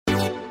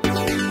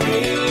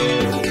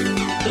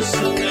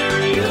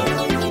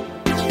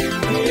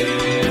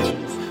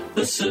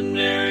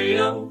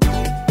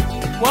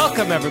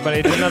Welcome,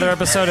 everybody, to another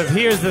episode of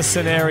Here's the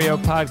Scenario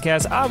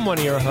podcast. I'm one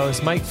of your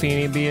hosts, Mike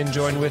Feeney, being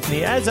joined with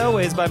me, as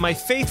always, by my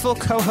faithful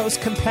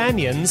co-host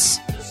companions,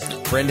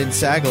 Brendan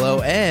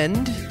Sagalow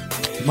and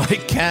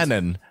Mike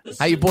Cannon.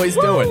 How you boys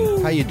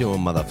doing? How you doing,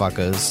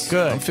 motherfuckers?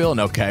 Good. I'm feeling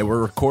okay.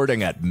 We're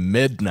recording at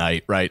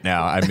midnight right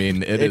now. I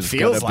mean, it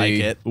feels gonna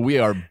be, like it. We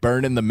are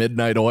burning the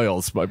midnight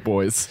oils, my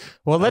boys.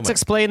 Well, let's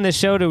explain this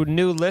show to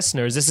new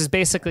listeners. This is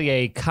basically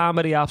a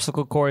comedy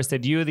obstacle course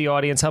that you, the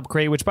audience, help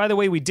create, which, by the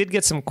way, we did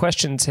get some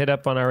questions hit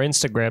up on our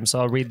Instagram, so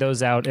I'll read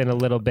those out in a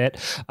little bit.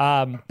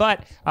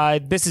 But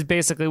this is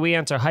basically, we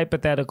answer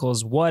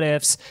hypotheticals, what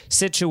ifs,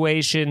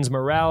 situations,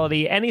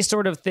 morality, any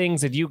sort of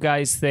things that you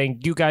guys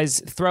think. You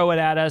guys throw it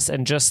at us,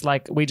 and just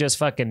like we just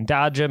fucking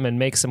dodge them and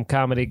make some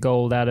comedy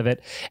gold out of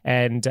it.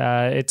 And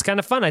it's kind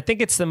of fun. I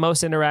think it's the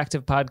most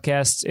interactive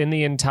podcast in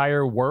the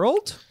entire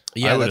world.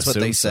 Yeah, I would that's what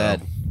they assume so.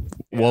 said.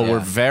 Well, we're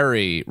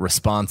very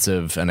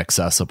responsive and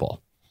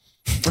accessible.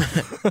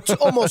 It's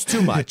almost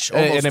too much.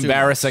 An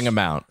embarrassing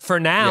amount. For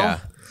now. Yeah.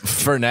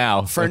 For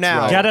now. For That's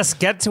now. right.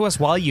 Get to us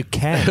while you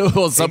can.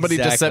 Well, somebody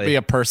just sent Exactly. me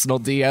a personal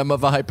DM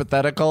of a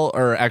hypothetical,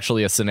 or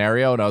actually a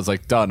scenario, and I was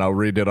like, done, I'll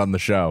read it on the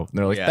show. And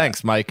they're like, Yeah.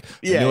 thanks, Mike.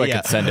 Yeah, I knew I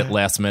yeah. could send it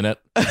last minute.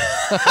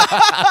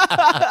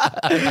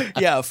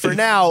 Yeah, for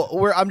now,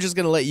 I'm just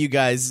going to let you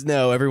guys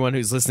know, everyone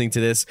who's listening to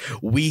this,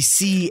 we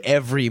see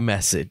every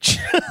message.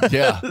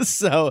 Yeah.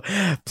 So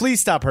please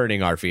stop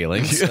hurting our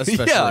feelings,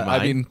 especially Yeah, mine.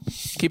 I mean,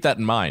 keep that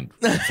in mind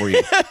before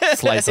you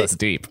slice us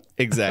deep.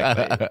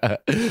 Exactly.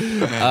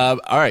 All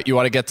right, you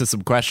want to get to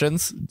some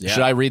questions? Yeah.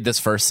 Should I read this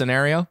first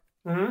scenario?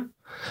 Mm-hmm.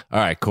 All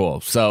right,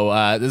 cool. So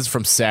this is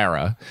from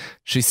Sarah.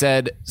 She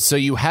said, so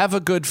you have a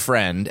good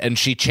friend, and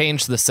she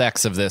changed the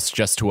sex of this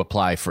just to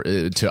apply for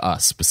to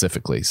us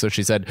specifically. So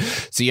she said,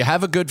 so you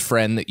have a good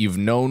friend that you've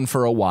known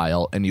for a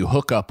while, and you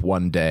hook up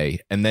one day,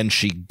 and then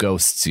she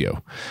ghosts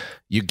you.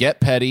 You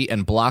get petty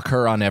and block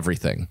her on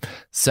everything.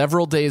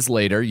 Several days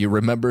later, you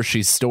remember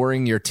she's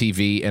storing your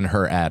TV in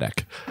her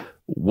attic.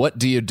 What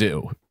do you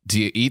do? Do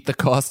you eat the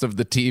cost of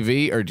the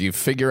TV, or do you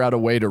figure out a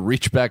way to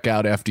reach back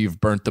out after you've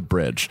burnt the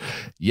bridge?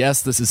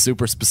 Yes, this is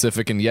super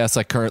specific, and yes,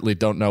 I currently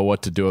don't know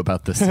what to do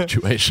about this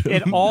situation.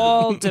 It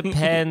all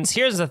depends.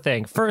 Here's the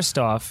thing. First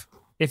off,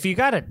 if you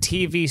got a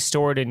TV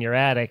stored in your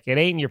attic, it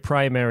ain't your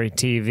primary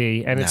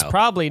TV, and it's No.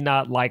 probably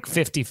not like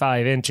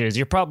 55 inches.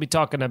 You're probably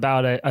talking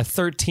about a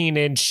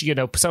 13-inch,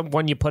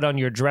 one you put on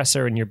your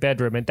dresser in your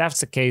bedroom. And if that's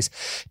the case,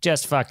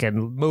 just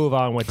fucking move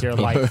on with your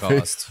life.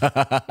 Cost.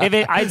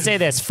 I'd say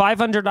this,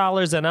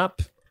 $500 and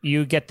up,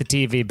 you get the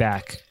TV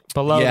back.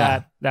 Below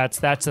Yeah. that's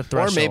the Or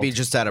threshold. maybe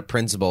just out of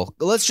principle.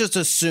 Let's just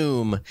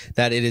assume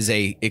that it is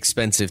a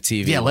expensive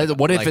TV. Yeah,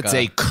 what if Like it's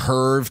a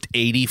curved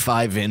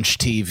 85-inch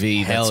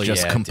TV Hell that's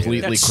just yeah, dude.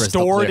 completely that's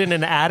crystal stored clear? in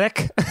an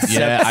attic.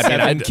 Yeah, I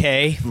mean,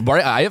 7K?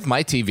 I have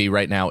my TV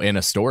right now in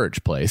a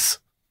storage place.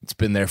 It's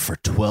been there for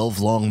 12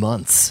 long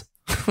months.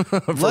 For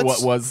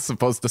what was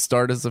supposed to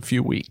start as a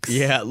few weeks.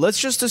 Yeah, let's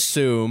just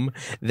assume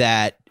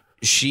that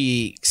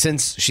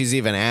since she's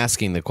even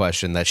asking the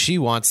question, that she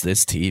wants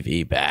this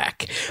TV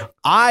back.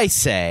 I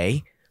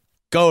say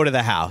go to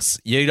the house.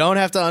 You don't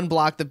have to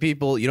unblock the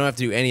people. You don't have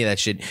to do any of that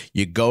shit.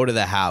 You go to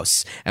the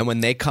house, and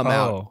when they come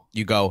out,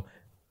 you go,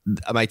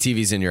 my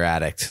TV's in your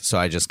attic, so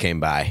I just came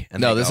by.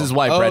 And No, they this go, is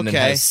why Brendan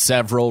okay. has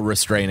several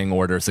restraining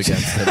orders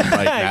against him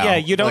right now. Yeah,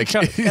 you don't Like, show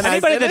anybody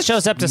that finish?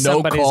 shows up to No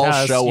somebody's call,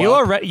 house.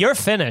 show You're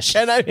finished.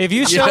 Can I- if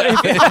you show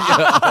if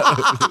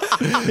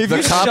the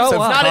you cops show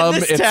have up, come. in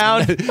this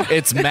town.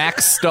 It's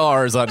Max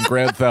Stars on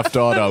Grand Theft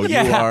Auto.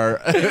 Yeah. You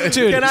are.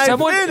 dude, Can I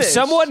finish?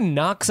 someone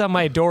knocks on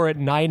my door at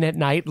 9 at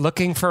night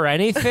looking for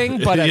anything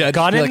but a Yeah,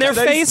 gun in like, their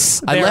 "That's-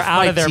 face, I they're left out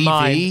my of their TV.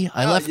 mind.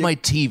 I left my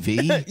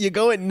TV. You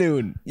go at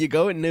noon.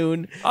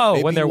 Oh,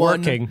 Maybe when they're one-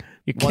 working,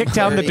 you kick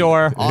down the 1:30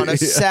 door. on a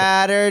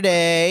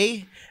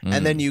Saturday,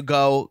 and then you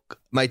go,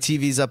 my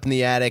TV's up in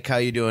the attic. How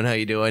you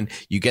doing?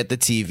 You get the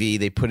TV.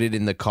 They put it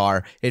in the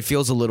car. It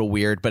feels a little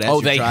weird, but as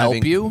you're They driving,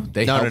 help you?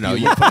 They no, help no,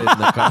 you? you put it in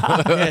the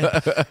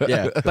car.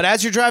 yeah. But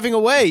as you're driving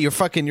away, you're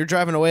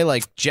driving away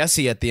like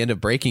Jesse at the end of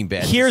Breaking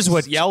Bad. Here's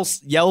what-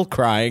 yell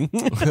crying.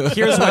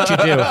 Here's what you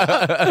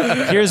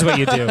do. Here's what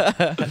you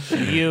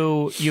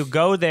do. You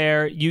go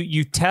there.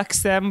 You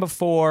text them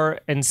before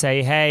and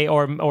say hey,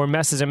 or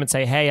message them and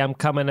say hey, I'm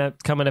coming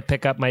to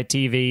pick up my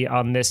TV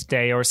on this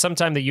day or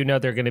sometime that you know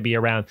they're going to be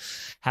around.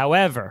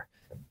 However,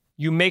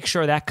 you make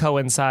sure that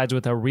coincides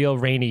with a real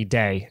rainy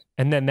day.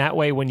 And then that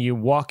way, when you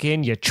walk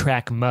in, you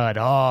track mud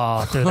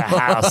all through the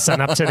house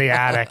and up to the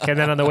attic. And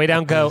then on the way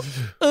down, go,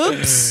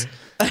 oops.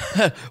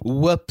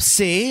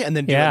 Whoopsie, and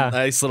then do Yeah. a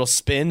nice little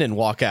spin and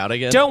walk out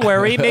again. Don't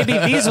worry. Maybe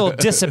these will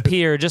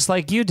disappear just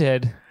like you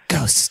did.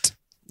 Ghost.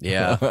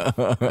 Yeah,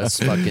 that's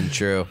fucking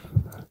true.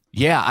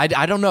 Yeah,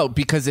 I don't know,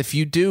 because if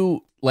you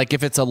do, like,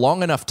 if it's a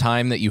long enough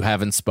time that you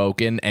haven't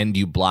spoken and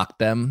you block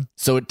them,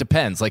 so it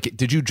depends. Like,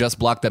 did you just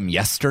block them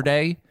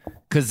yesterday?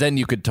 Because then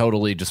you could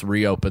totally just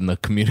reopen the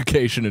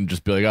communication and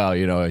just be like, oh,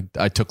 you know,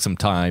 I took some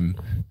time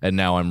and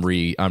now I'm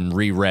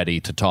ready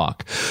to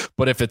talk.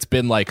 But if it's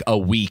been like a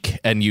week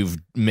and you've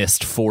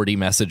missed 40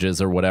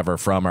 messages or whatever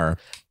from her,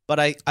 But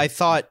I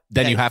thought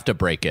Then you have to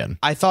break in.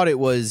 I thought it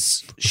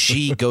was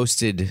she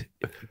ghosted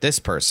this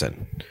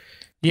person.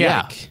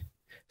 Yeah.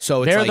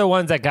 So it's They're like, the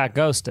ones that got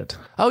ghosted.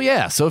 Oh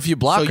yeah, so if you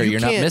block So her, you you're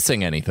not can't-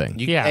 missing anything.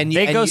 Yeah. and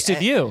They and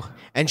ghosted you.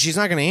 and she's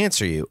not going to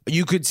answer you.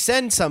 You could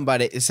send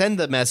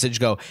the message,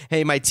 go,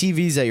 hey, my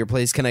TV's at your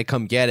place. Can I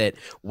come get it?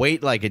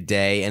 Wait like a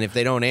day. And if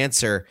they don't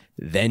answer,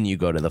 then you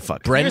go to the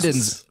fucking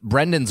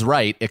Brendan's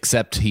right,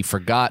 except he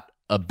forgot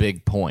a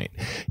big point.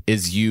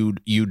 Is you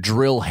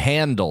drill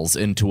handles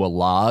into a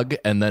log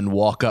and then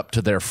walk up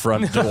to their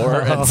front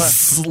door and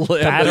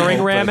slam Battering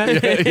it ram open.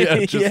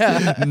 it?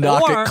 Just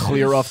knock Or- it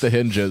clear off the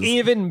hinges.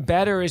 Even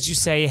better is you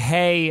say,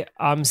 hey,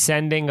 I'm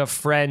sending a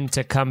friend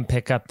to come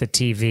pick up the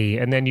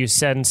TV. And then you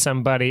send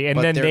somebody, and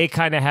But then they're- they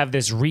kind of have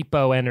this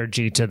repo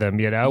energy to them,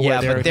 you know, Yeah,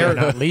 where but they're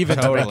they're- not leaving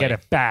till they Totally. get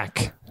it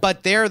back.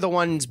 But they're the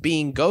ones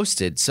being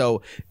ghosted.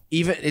 So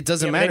even it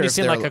doesn't Yeah, but matter then you if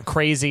seem they're like a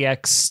crazy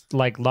ex,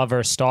 like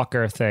lover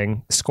stalker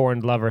thing,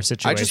 scorned lover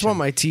situation. I just want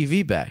my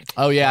TV back.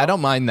 Oh yeah, I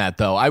don't mind that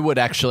though. I would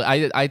actually.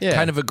 I Yeah.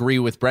 kind of agree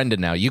with Brendan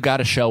now. You got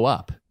to show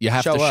up. You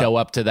have to show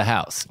up to the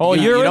house. Oh,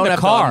 you you're don't in the have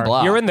to car.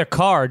 unblock. You're in the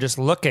car just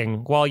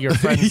looking while your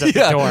friend's at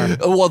the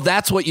door. Well,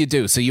 that's what you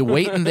do. So you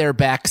wait in their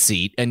back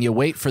seat and you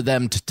wait for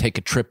them to take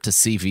a trip to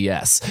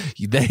CVS.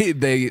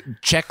 They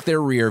check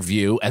their rear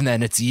view and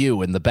then it's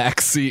you in the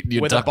back seat. And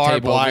you With a duct barbed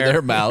tape over wire.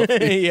 their mouth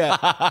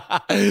Yeah.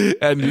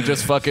 and you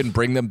just fucking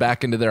bring them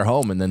back into their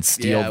home and then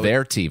steal Yeah,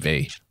 their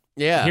TV.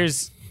 Yeah.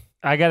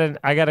 I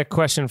got a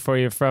question for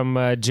you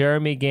from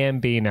Jeremy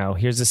Gambino.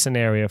 Here's a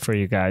scenario for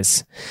you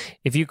guys.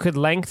 If you could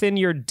lengthen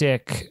your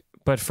dick,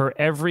 but for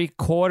every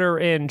quarter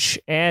inch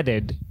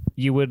added,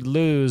 you would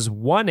lose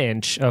 1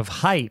 inch of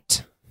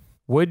height.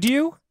 Would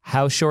you?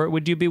 How short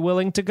would you be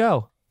willing to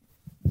go?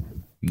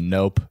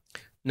 Nope.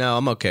 No,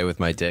 I'm okay with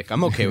my dick.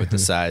 I'm okay with the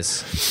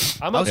size.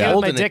 I'm I was okay with my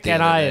holding it dick, the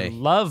and other I day.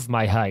 love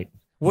my height.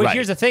 Right.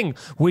 Here's the thing: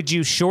 would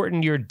you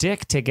shorten your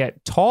dick to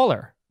get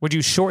taller? Would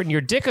you shorten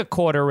your dick a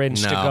quarter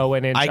inch to go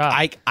an inch up?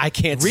 I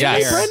can't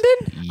Really, spare.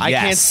 Brendan? I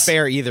can't Yes.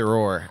 spare either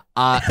or.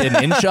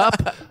 An inch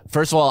up.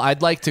 First of all,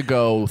 I'd like to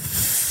go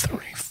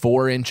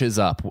 4 inches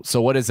up.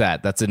 So what is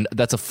that?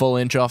 That's a full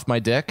inch off my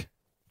dick.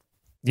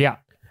 Yeah.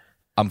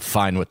 I'm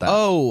fine with that.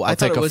 Oh, I I'll thought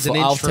take it a was an full-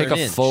 inch I'll for take an a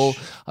inch. full.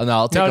 No,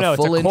 I'll take No, a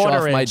it's a full inch quarter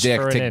off my inch dick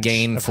for an to inch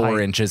gain of 4 height.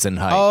 inches in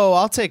height. Oh,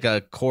 I'll take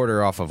a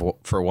quarter off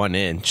for 1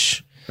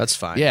 inch. That's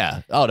fine.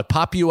 Yeah. Oh, to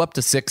pop you up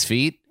to 6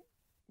 feet.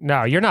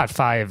 No, you're not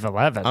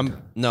 5'11". I'm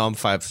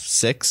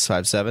 5'6",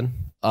 5'7".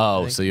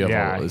 Oh, so you have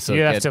yeah, so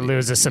you have get- to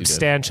lose a you did.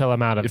 substantial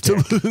amount of You dick.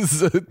 have to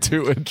lose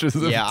 2 inches.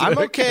 Of Yeah, I'm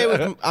dick.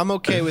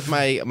 okay with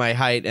my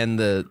height and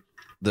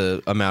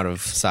the amount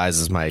of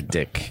sizes my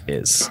dick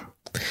is.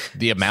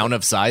 The amount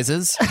of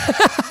sizes.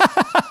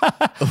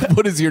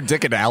 What is your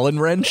dick, an Allen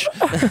wrench?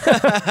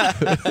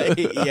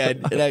 Yeah,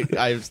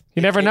 and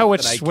You never know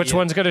which IKEA.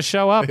 one's going to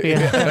show up.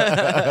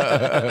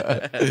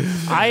 Yeah.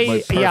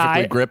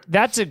 perfectly gripped.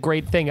 That's a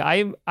great thing.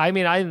 I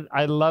mean,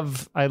 I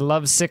love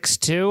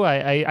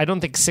 6'2". I don't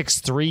think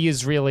 6'3"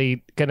 is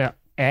really going to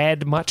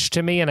add much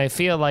to me, and I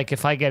feel like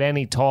if I get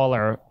any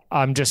taller,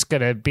 I'm not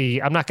going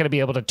to be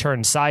able to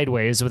turn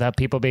sideways without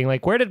people being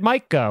like, where did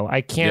Mike go?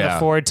 I can't Yeah.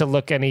 afford to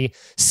look any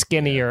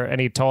skinnier,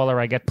 any taller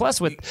I get. Plus,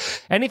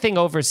 with anything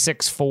over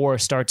 6'4"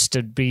 starts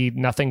to be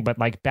nothing but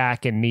like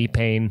back and knee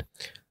pain.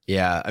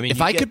 Yeah, I mean,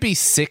 If I could be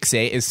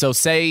 6'8", so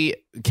say,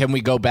 can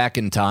we go back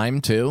in time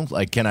too?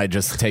 Like, can I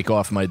just take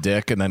off my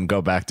dick and then go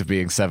back to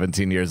being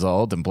 17 years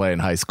old and play in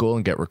high school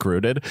and get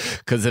recruited?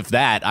 Because if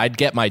that, I'd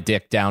get my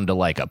dick down to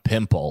like a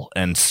pimple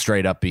and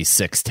straight up be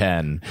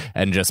 6'10"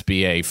 and just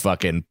be a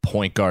fucking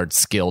point guard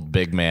skilled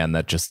big man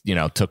that just,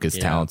 took his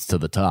talents to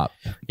the top.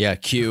 yeah,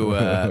 cue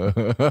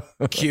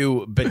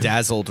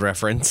bedazzled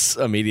reference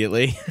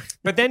immediately.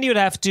 But then you'd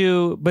have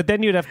to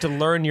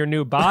learn your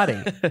new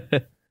body.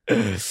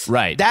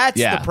 Right. That's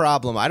Yeah. the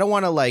problem. I don't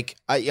want to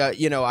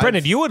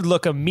Brendan, you would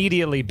look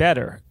immediately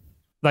better,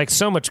 like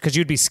so much because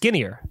you'd be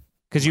skinnier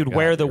because you'd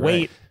wear the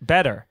weight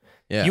better.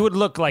 Yeah. You would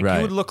look like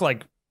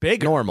Right.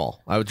 bigger. normal.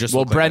 I would just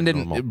Well, look like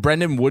normal.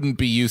 Brendan wouldn't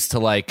be used to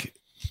like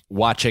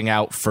watching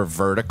out for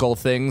vertical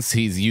things.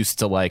 He's used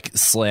to like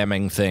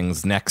slamming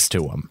things next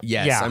to him.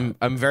 Yes, Yeah.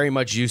 I'm very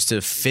much used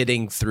to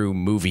fitting through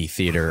movie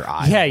theater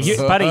aisles. Yeah,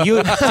 buddy.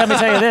 Let me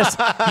tell you this: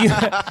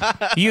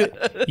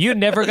 you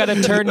never got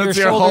to turn your That's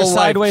your shoulder whole life.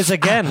 sideways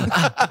again.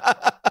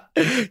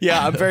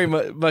 Yeah, I'm very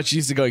much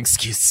used to going,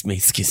 excuse me.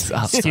 Excuse.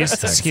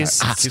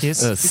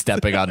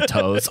 Stepping on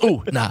toes.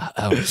 Oh, nah.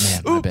 Oh, man.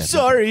 My Oops, bad.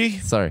 sorry.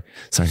 Sorry.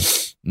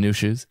 New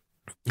shoes.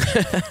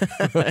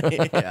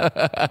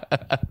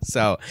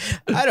 So,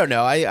 I don't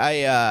know.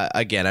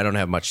 Again, I don't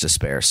have much to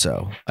spare,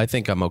 so I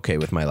think I'm okay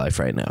with my life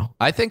right now.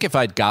 I think if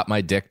I'd got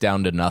my dick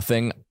down to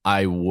nothing,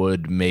 I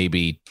would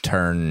maybe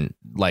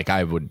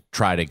I would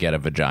try to get a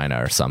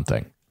vagina or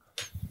something.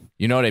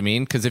 You know what I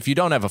mean? Because if you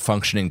don't have a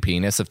functioning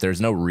penis, if there's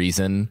no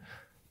reason,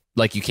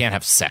 like you can't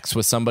have sex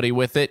with somebody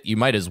with it, you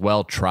might as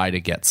well try to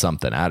get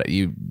something out of it.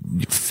 You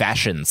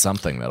fashion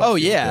something that'll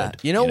feel good.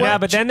 You know what? Yeah,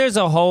 but then there's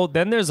a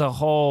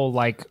whole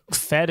like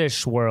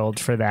fetish world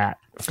for that.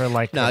 for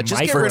like No, the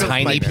just get micro, rid of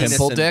tiny my penis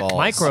pimple and dick. balls.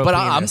 Micro But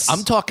I'm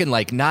penis. talking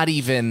like not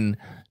even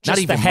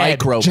Just the head.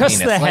 micro Just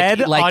penis. the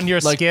head on your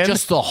like skin?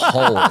 just the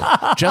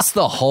hole. Just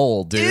the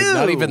hole, dude. Ew.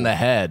 Not even the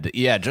head.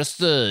 Yeah,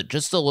 just a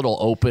little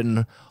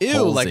open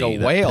Ew, like a halsey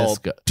that whale.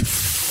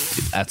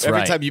 That's Every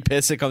right. time you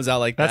piss, it comes out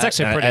like That's that.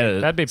 actually pretty.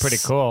 That'd be pretty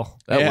cool.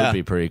 That Yeah. would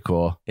be pretty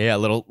cool. Yeah,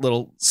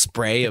 little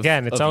spray of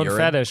Again, its of own urine.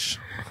 fetish.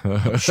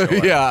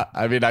 Yeah,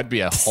 I mean, I'd be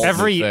a whole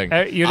Every new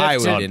thing. you'd I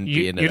have to, wouldn't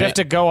be into you'd have that.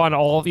 to go on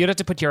all. You'd have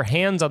to put your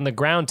hands on the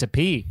ground to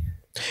pee.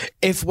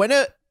 If when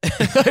a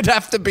I'd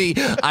have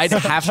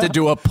to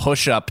do a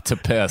push up to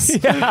piss.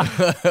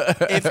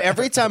 if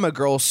every time a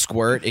girl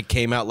squirt, it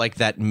came out like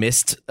that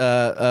mist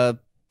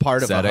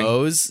part of Setting? a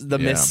hose, the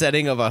Yeah. mist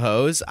setting of a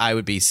hose, I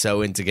would be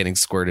so into getting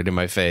squirted in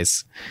my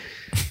face.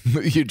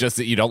 You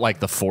don't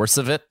like the force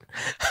of it.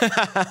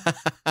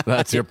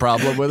 That's your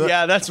problem with it.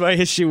 Yeah, that's my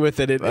issue with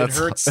it. It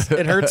hurts.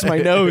 It hurts my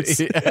nose.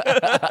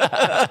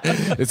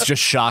 It's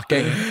just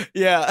shocking.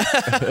 Yeah,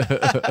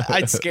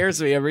 it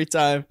scares me every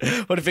time.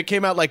 But if it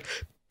came out like,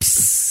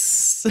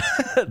 psst,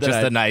 then Just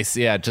I'd- a nice,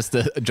 just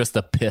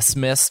a piss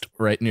mist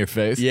right in your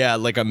face. yeah,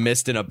 like a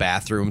mist in a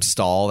bathroom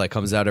stall that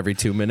comes out every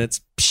 2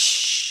 minutes.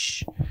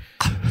 Psh.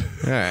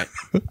 All right.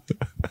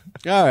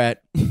 All right.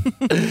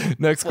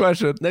 Next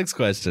question. Next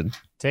question.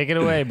 Take it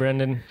away,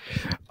 Brendan.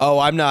 Oh,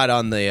 I'm not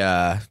on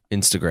the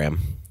Instagram.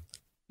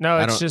 No,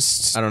 I it's don't-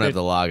 just I don't have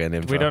the login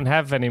info. we don't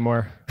have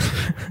anymore.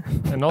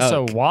 And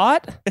also,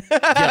 what?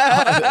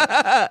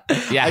 Yeah,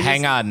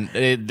 hang on.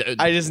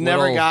 I just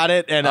never got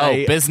it, and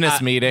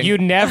business meeting. You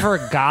never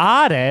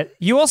got it.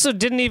 You also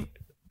didn't even.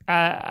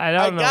 I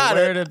don't know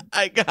where to.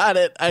 I got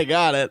it. I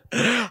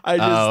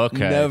just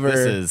okay. never.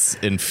 This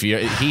is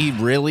infuriating. He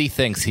really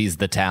thinks he's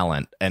the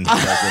talent, and he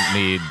doesn't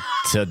need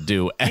to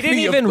do any He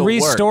didn't of even the work.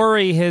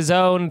 restory his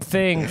own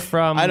thing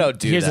from. I don't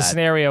do Here's a that.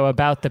 scenario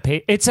about the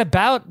page. It's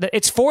about.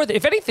 It's for.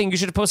 If anything, you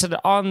should have posted it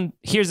on.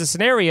 Here's a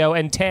scenario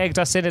and tagged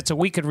us in it so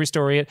we could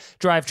restory it,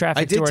 drive I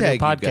traffic did to our new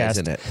tag you podcast. guys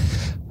in it.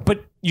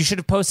 But you should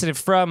have posted it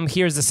from.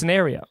 Here's the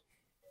scenario,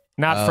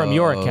 not from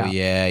your account. Oh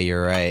yeah,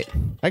 you're right.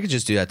 I could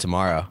just do that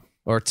tomorrow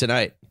or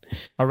tonight.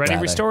 Already Got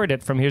it. restored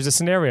it from Here's a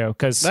Scenario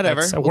because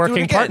Whatever. it's a We'll do it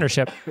working again.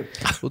 partnership.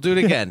 We'll do it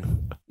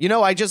again. You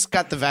know, I just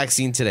got the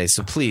vaccine today,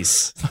 so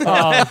please.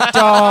 Oh,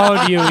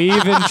 don't you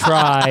even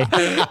try.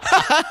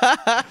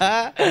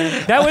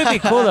 That would be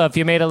cool though if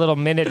you made a little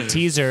minute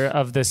teaser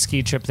of the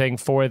ski trip thing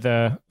for we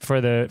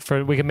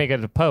could make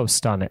it a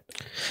post on it.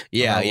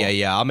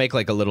 Yeah. I'll make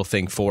like a little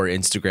thing for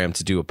Instagram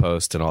to do a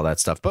post and all that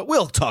stuff, but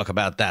we'll talk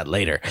about that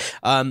later.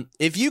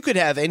 If you could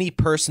have any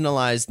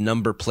personalized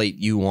number plate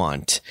you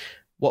want,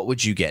 what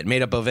would you get?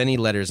 Made up of any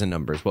letters and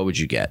numbers, what would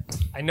you get?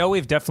 I know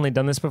we've definitely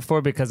done this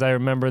before because I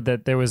remember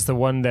that there was the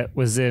one that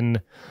was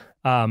in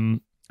I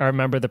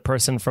remember the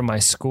person from my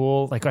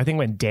school, like I think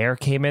when Dare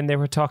came in, they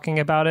were talking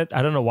about it.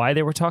 I don't know why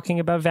they were talking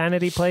about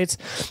vanity plates,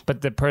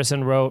 but the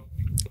person wrote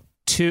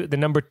the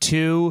number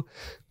 2,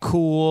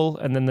 cool,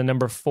 and then the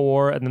number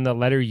 4, and then the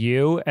letter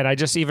U. And I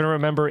just even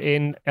remember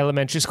in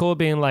elementary school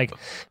being like,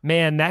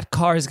 man, that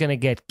car is going to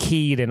get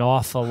keyed an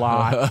awful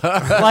lot.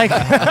 Like,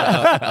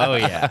 Oh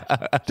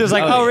yeah. just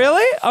like, oh,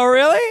 really? Oh,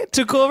 really?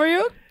 Too cool for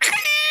you?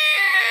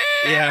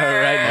 Yeah,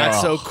 right. Not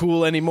so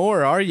cool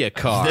anymore, are you,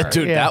 car?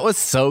 Dude, Yeah. that was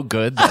so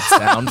good, that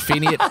sound,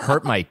 Feeney. It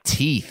hurt my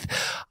teeth.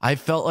 I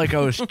felt like I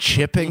was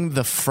chipping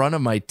the front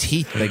of my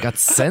teeth. They got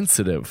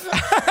sensitive.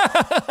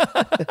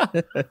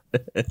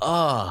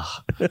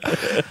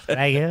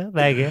 Thank you.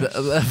 Thank you.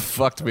 That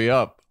fucked me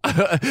up.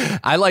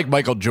 I like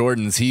Michael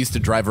Jordan's. He used to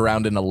drive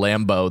around in a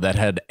Lambo that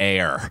had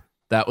air.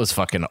 That was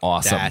fucking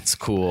awesome. That's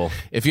cool.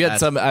 If you had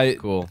That's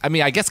cool. I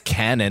mean, I guess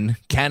Canon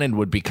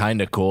would be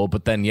kind of cool,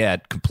 but then yeah,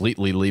 it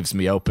completely leaves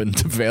me open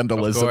to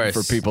vandalism course.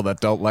 for people that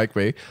don't like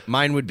me.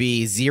 Mine would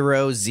be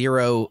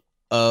 00080.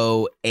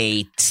 You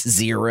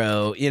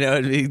know,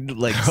 it'd be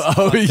like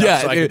Oh fucked up yeah,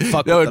 so I could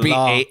fuck that with would the be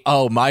law. 8.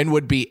 Oh, mine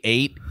would be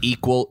 8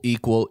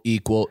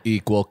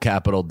 =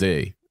 capital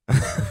D. I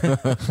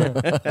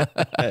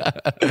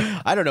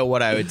don't know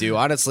what I would do.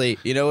 Honestly,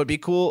 you know, it would be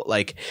cool.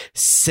 Like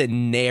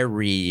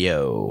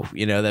scenario,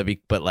 you know, that'd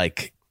be, but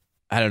like,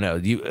 I don't know,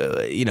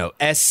 you know,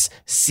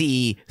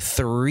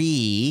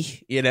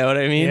 SC3, you know what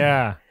I mean?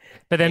 Yeah.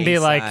 But then be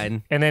like,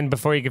 A-sign. and then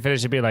before you can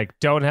finish, it'd be like,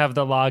 don't have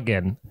the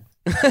login.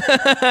 All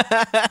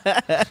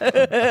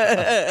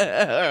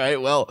right.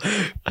 Well,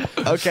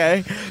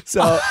 okay.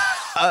 So,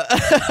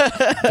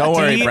 Don't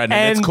worry,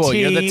 Brendan. It's cool.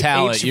 You're the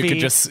talent. You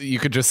DNTHV.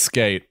 could just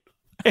skate.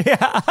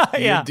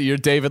 Yeah. You're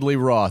David Lee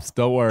Roth.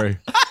 Don't worry.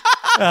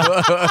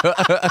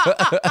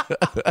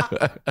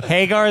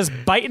 Hagar's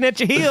biting at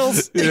your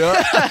heels.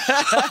 Yeah.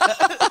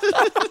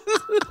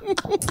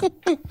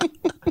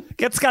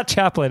 Get Scott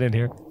Chaplin in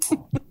here.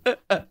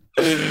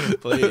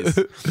 please,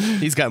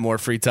 he's got more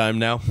free time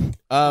now.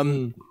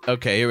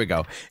 Okay, here we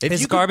go. If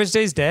Is you could- Garbage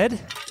Days dead?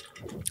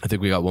 I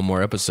think we got one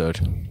more episode.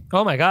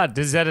 Oh my God.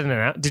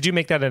 Did you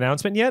make that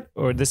announcement yet?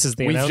 Or this is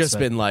the We've announcement? just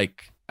been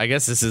like, I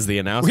guess this is the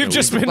announcement. We've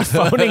just been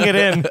phoning it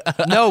in.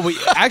 No, we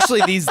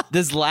actually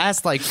this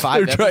last like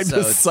 5 They're trying to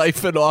episodes.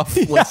 siphon off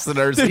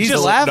listeners until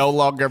just it laugh- no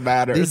longer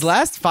matters. These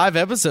last 5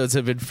 episodes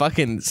have been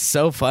fucking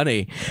so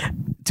funny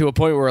to a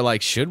point where we're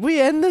like, should we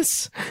end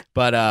this?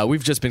 But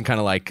we've just been kind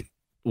of like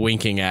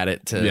winking at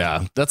it to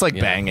Yeah, that's like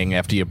Yeah. banging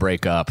after you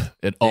break up.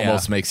 It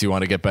almost makes you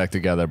want to get back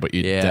together, but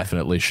you Yeah.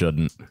 definitely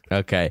shouldn't.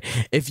 Okay.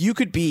 If you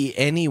could be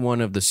any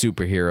one of the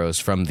superheroes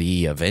from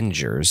the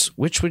Avengers,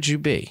 which would you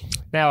be?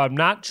 Now, I'm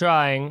not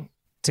trying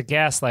to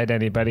gaslight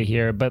anybody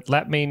here, but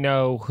let me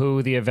know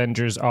who the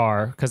Avengers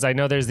are, because I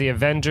know there's the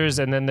Avengers,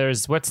 and then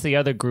there's what's the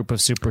other group of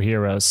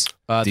superheroes?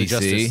 The DC,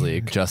 Justice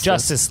League.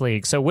 Justice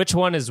League. So which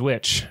one is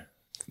which?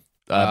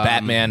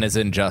 Batman is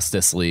in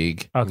Justice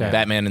League. Okay.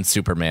 Batman and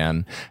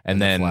Superman,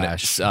 and then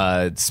Flash.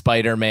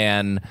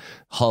 Spider-Man,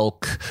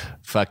 Hulk,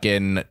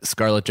 fucking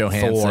Scarlett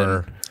Johansson,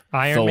 Thor,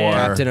 Iron Thor, Man.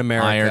 Captain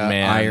America,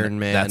 Iron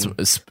Man. That's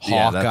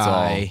yeah, that's all.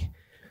 Hawkeye.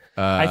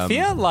 I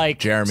feel like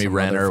Jeremy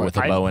Renner with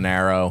a bow and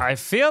arrow. I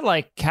feel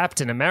like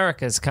Captain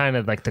America is kind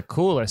of like the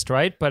coolest,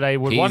 right? But I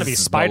would want to be He's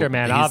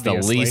Spider-Man. He's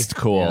obviously, the least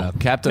cool. Yeah.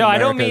 Captain. No, America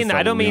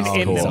I don't mean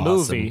in the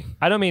movie.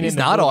 I don't mean He's in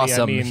the not movie.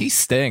 awesome. I mean, He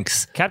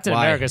stinks. Captain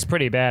Why? America is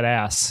pretty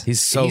badass.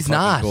 He's so he's fucking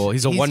not cool.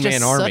 He's a one-man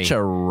just army. Such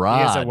a rod.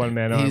 He is a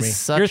one-man army. He's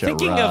such You're a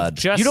thinking rod. of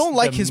just You don't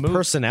like the his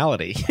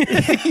personality.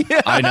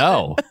 I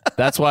know.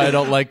 That's why I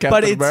don't like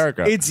Captain but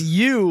America. it's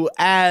you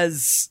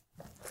as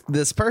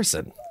this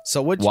person.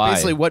 So Why?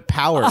 basically what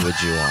power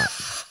would you want?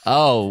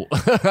 Oh,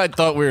 I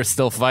thought we were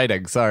still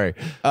fighting. Sorry.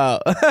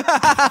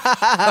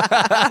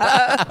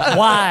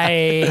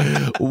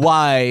 Why?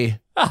 Why?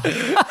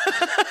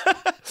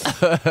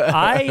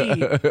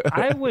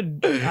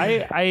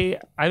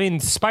 I mean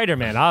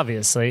Spider-Man,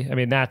 obviously. I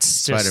mean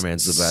that's just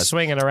Spider-Man's the best.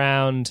 swinging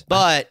around.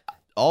 But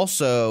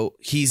also,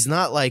 he's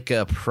not like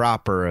a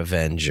proper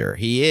Avenger.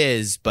 He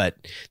is, but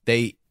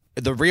the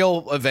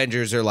real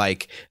Avengers are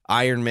like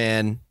Iron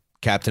Man,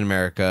 Captain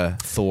America,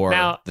 Thor,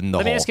 Now, then the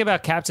let me Hulk. ask you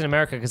about Captain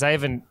America because I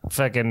haven't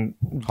fucking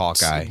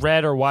Hawkeye.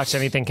 read or watched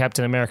anything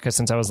Captain America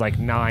since I was like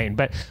 9.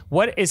 But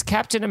what is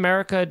Captain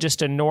America?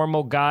 Just a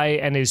normal guy,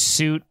 and his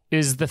suit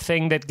is the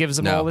thing that gives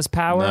him No. all his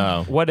power.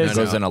 No. What is He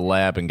goes in a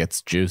lab and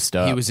gets juiced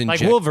up. He was like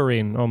injected.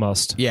 Wolverine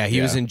almost? Yeah, he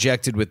was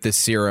injected with this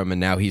serum,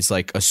 and now he's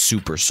like a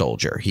super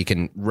soldier. He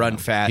can run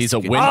fast. He's a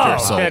he can- winter Oh, then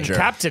soldier. He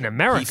Captain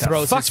America.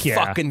 throws Fuck his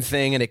yeah. fucking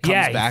thing, and it comes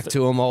Yeah, he back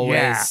to him always.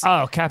 Yeah.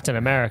 Oh, Captain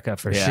America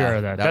for Yeah,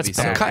 sure. that'd That's be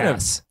sick.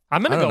 badass.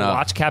 I'm gonna I go don't know.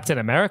 watch Captain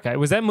America.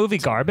 Was that movie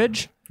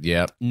garbage?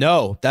 Yep.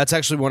 No, that's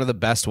actually one of the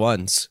best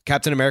ones.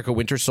 Captain America: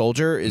 Winter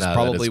Soldier is No, that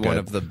probably is one good.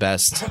 of the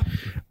best.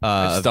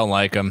 I just don't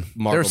like him.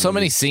 Marvel There are so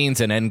many movies.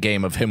 scenes in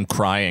Endgame of him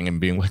crying and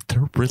being like,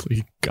 "They're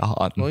really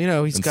gone." Well, you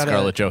know, he's and got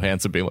Scarlett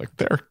Johansson being like,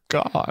 "They're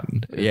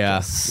gone." It Yeah,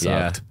 just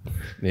yeah. sucked.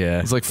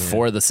 Yeah, It's like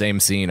for the same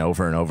scene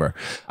over and over.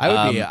 I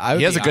would be- I would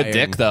he has be a good Iron-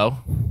 dick though.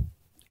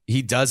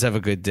 he does have a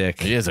good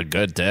dick. He has a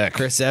good dick.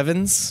 Chris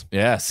Evans,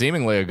 Yeah,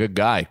 seemingly a good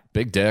guy.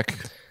 Big dick.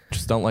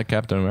 Just don't like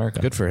Captain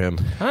America. good for him.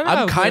 I don't know I'm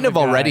how kind good of a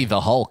guy- already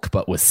the Hulk,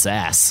 but with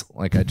sass.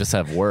 Like I just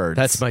have words.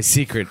 That's my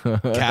secret,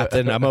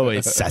 Captain. I'm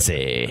always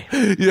sassy.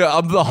 yeah.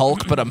 I'm the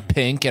Hulk, but I'm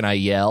pink and I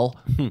yell.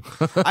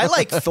 I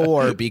like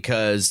Thor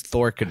because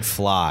Thor can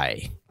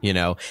fly, you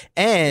know,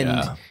 and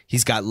Yeah.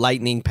 he's got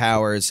lightning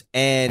powers,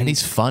 And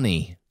he's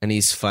funny.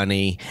 he's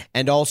funny,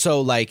 and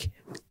also like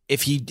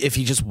if he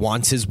just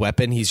wants his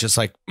weapon, he's just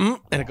like and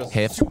it goes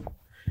Hip.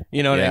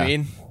 You know what Yeah. I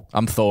mean?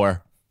 I'm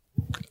Thor.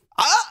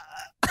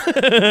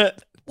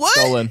 What?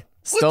 Stolen.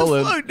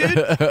 Stolen. What the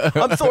fuck,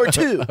 dude? I'm Thor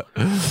too.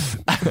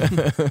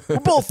 We're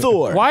both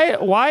Thor.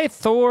 Why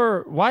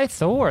Thor? Why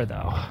Thor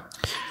though?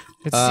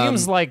 It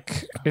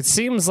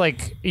seems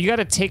like you got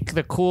to take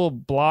the cool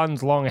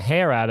blonde long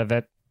hair out of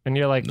it, and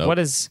you're like, Nope. what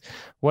is?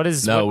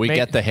 No, what we make-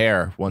 get the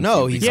hair. Once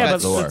No, you he's become Yeah, got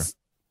but Thor. let's-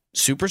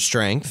 super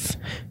strength.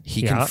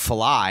 He Yeah. can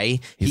fly.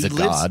 He's he a lives-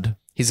 god.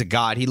 He's a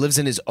god. He lives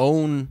in his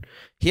own.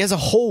 He has a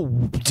whole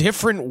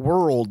different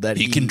world that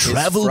he is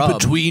from.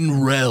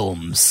 between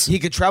realms. He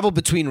could travel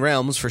between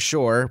realms for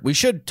sure. We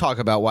should talk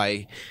about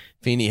why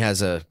Feeney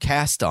has a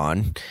cast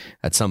on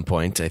at some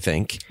point. I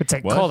think It's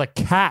like What? called a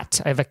cat.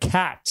 I have a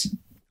cat.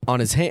 on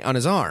his on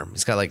his arm.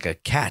 He's got like a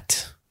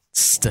cat.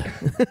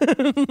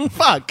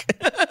 Fuck.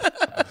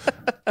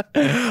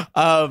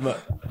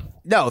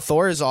 No,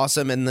 Thor is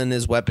awesome, and then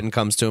his weapon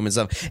comes to him and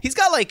stuff. He's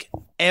got like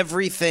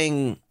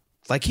everything.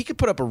 Like he could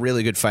put up a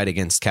really good fight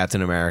against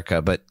Captain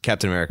America, but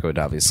Captain America would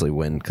obviously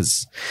win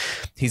because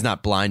he's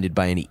not blinded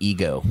by any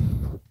ego.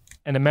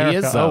 And He America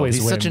is though. always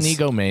He's wins. such an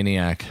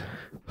egomaniac.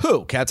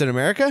 Who? Captain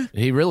America?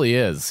 He really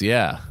is.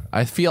 Yeah,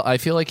 I feel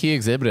like he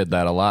exhibited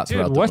that a lot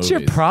throughout Dude, the what's your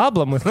movies.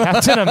 problem with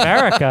Captain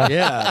America?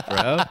 Yeah,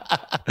 bro.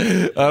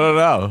 I don't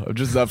know. I'm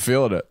just not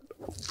feeling it.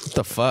 What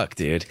the fuck,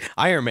 dude?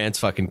 Iron Man's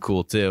fucking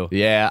cool too.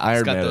 Yeah,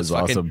 Iron got Man those is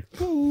fucking-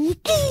 awesome.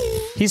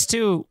 He's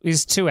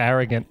too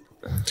arrogant.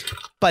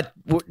 But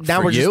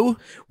now we're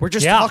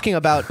just Yeah. talking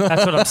about.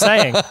 That's what I'm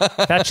saying.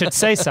 That should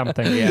say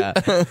something. Yeah,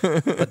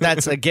 but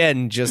that's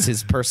again just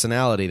his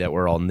personality that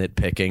we're all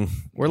nitpicking.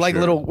 We're like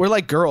we're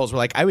like girls. We're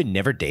like, I would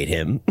never date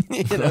him.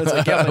 It's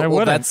like, yeah, I Well,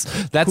 wouldn't.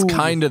 that's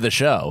kind of the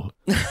show.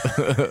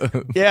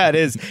 yeah, it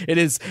is. It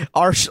is.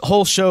 Our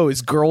whole show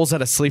is girls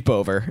at a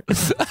sleepover.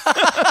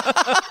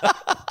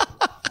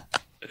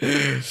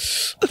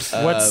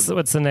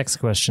 What's the next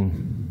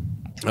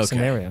question?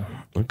 Scenario.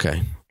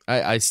 Okay.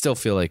 I still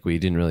feel like we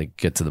didn't really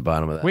get to the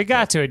bottom of that. We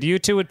got to it. You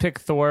two would pick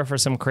Thor for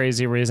some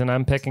crazy reason.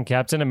 I'm picking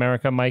Captain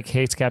America. Mike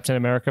hates Captain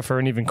America for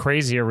an even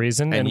crazier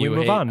reason, and we you move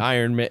hate on.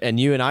 Iron Man, and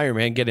you and Iron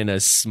Man get in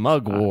a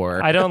smug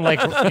war. I don't like.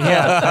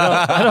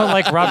 Yeah, I don't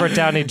like Robert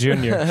Downey Jr.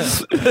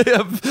 they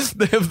have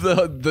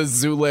the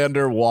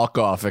Zoolander walk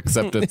off,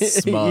 except it's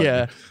smug.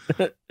 Yeah.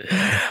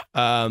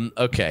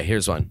 Okay,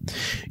 here's one.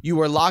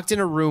 You are locked in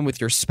a room with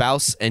your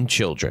spouse and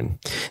children.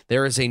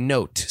 There is a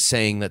note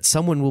saying that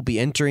someone will be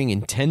entering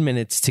in 10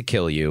 minutes to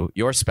kill you,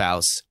 your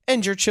spouse,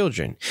 and your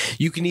children.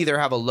 You can either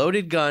have a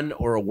loaded gun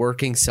or a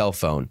working cell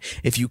phone.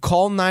 If you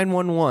call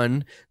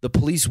 911, the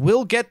police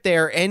will get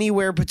there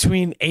anywhere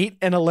between 8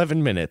 and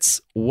 11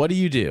 minutes. What do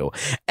you do?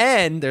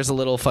 And there's a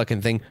little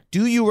fucking thing.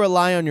 Do you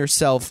rely on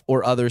yourself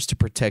or others to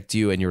protect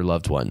you and your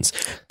loved ones?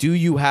 Do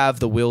you have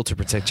the will to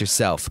protect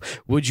yourself?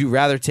 Would you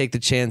rather take the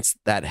chance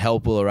that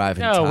help will arrive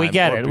in time? No, we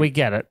get or it. be- We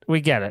get it. We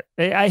get it.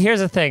 Here's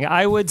the thing.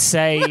 I would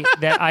say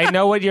that I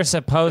know what you're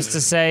supposed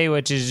to say,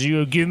 which is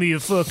you give me a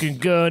fucking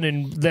gun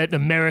and let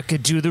America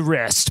do the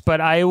rest.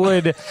 But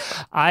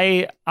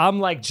I'm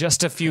like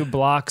just a few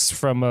blocks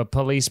from a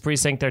police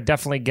precinct. They're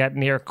definitely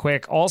getting here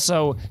quick.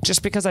 Also,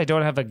 just because I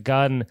don't have a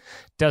gun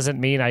doesn't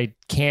mean I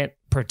can't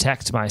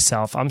protect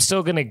myself. I'm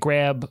still going to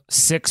grab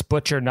 6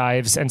 butcher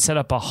knives and set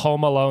up a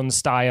Home Alone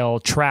style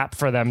trap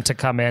for them to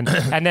come in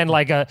and then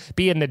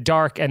be in the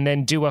dark and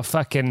then do a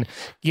fucking,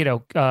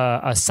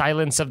 a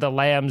Silence of the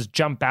Lambs,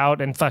 jump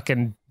out and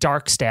fucking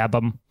dark stab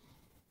them.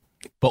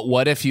 But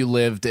what if you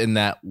lived in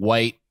that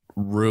white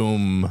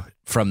room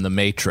from the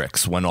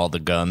Matrix when all the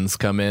guns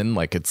come in?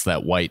 Like it's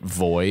that white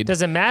void.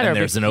 Doesn't matter. And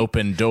there's an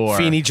open door.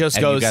 Feeney just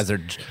and goes- You guys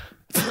are.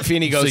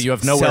 Feeney goes, So you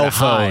have nowhere cell to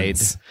hide.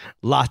 phones.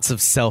 Lots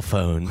of cell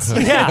phones.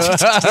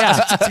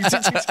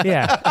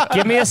 Yeah.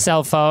 Give me a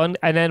cell phone.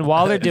 And then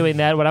while they're doing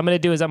that, what I'm going to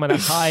do is I'm going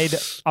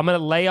to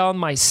lay on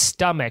my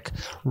stomach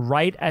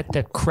right at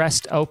the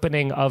crest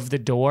opening of the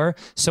door.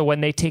 So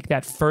when they take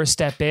that first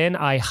step in,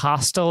 I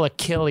hostile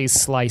Achilles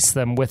slice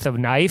them with a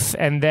knife,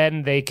 and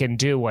then they can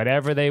do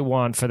whatever they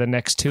want for the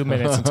next 2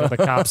 minutes until the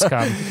cops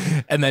come.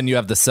 And then you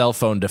have the cell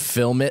phone to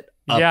film it,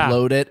 Yeah.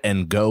 upload it,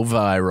 and go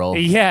viral.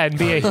 Yeah, and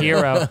be a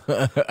hero.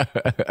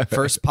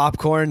 First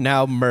popcorn,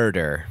 now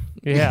murder.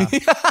 Yeah.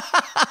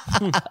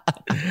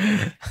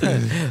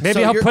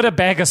 Maybe I'll put a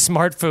bag of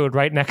smart food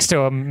right next to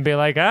him and be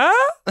like,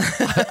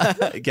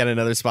 Get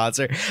another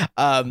sponsor.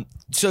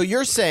 So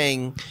you're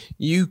saying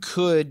you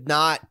could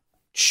not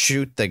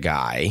shoot the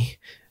guy,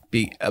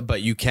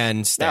 but you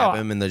can stab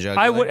him in the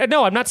jugular?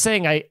 No, I'm not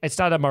saying it's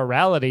not a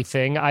morality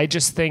thing. I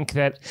just think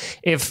that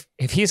if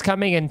he's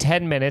coming in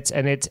 10 minutes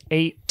and it's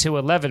 8 to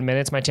 11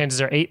 minutes, my chances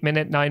are 8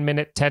 minute, 9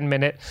 minute, 10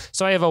 minute.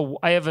 So I have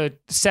a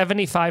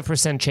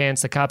 75%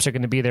 chance the cops are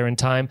going to be there in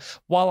time,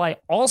 while I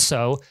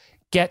also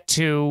get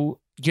to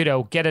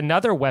get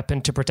another weapon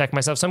to protect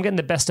myself. So I'm getting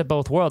the best of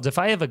both worlds. If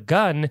I have a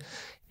gun,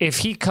 if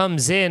he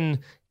comes in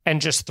and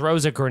just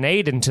throws a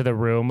grenade into the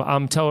room,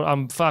 I'm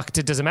fucked.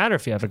 It doesn't matter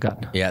if you have a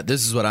gun. Yeah,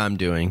 this is what I'm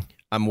doing.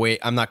 I'm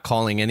not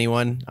calling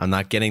anyone. I'm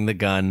not getting the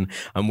gun.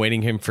 I'm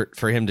waiting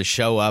for him to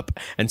show up.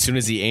 And as soon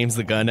as he aims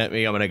the gun at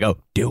me, I'm gonna go,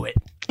 do it.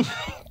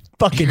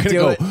 Fucking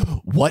do it.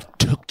 What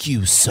took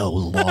you so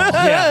long?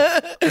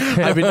 Yeah.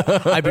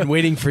 I've been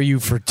waiting for you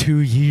for 2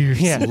 years.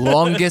 Yeah.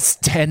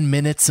 Longest 10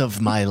 minutes of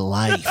my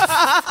life.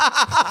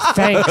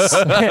 Thanks.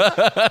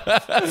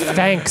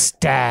 Thanks,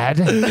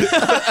 Dad. And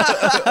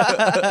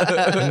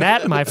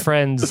that, my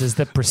friends, is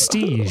the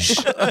prestige.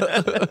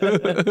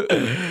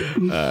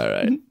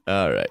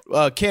 All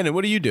right. Cannon,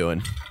 what are you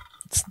doing?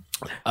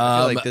 I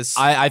feel like this.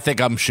 I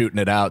think I'm shooting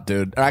it out,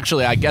 dude.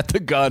 Actually, I get the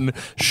gun,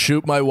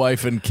 shoot my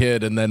wife and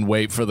kid, and then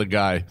wait for the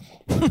guy.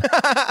 The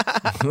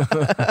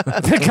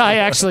guy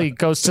actually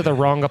goes to the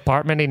wrong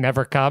apartment. He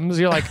never comes.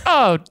 You're like,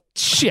 oh,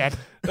 shit.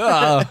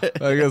 I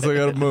guess I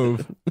gotta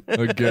move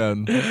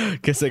again.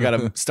 Guess I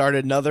gotta start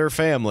another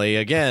family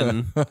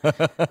again.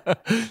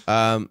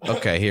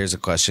 Okay, here's a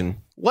question.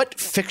 What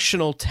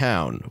fictional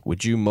town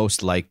would you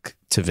most like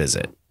to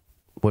visit?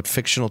 What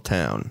fictional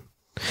town?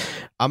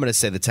 I'm gonna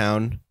say the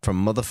town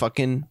from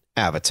motherfucking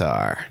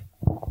Avatar.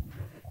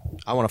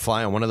 I want to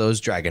fly on one of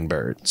those dragon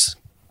birds.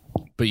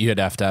 But you'd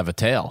have to have a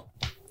tail.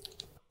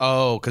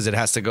 Oh, because it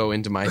has to go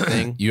into my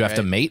thing. You have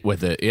to mate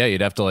with it. Yeah,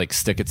 you'd have to like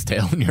stick its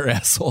tail in your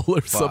asshole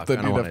or something.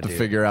 I don't You'd wanna have to do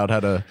figure out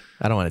how to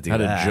I don't want to do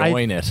that.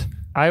 join it.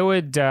 I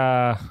would,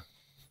 I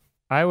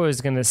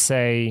was going to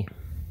say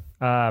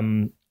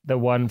the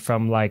one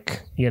from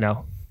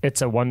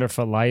It's a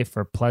Wonderful Life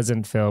or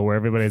Pleasantville, where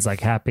everybody's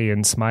like happy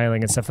and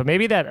smiling and stuff. But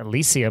maybe that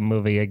Elysium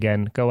movie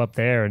again. Go up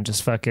there and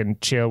just fucking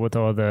chill with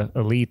all the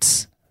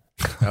elites.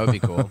 That would be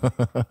cool.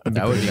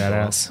 That would be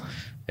badass. cool.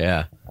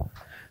 Yeah.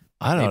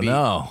 I don't Maybe-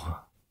 know.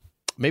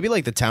 Maybe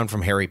like the town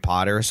from Harry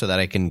Potter, so that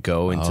I can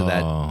go into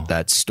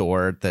that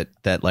store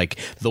that like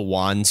the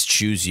wands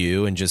choose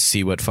you and just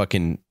see what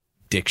fucking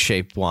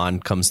dick-shaped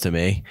wand comes to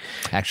me.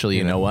 Actually,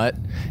 you know what?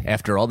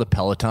 After all the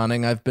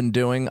Pelotoning I've been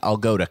doing, I'll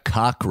go to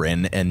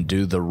Cochrane and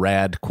do the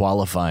rad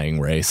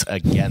qualifying race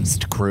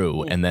against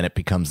Crew, and then it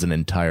becomes an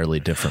entirely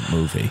different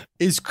movie.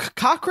 Is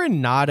Cochrane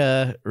not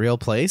a real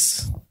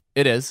place?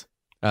 It is.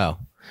 Oh.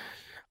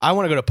 I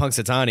want to go to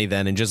Punxsutawney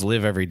then and just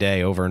live every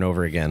day over and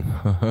over again.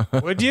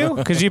 Would you?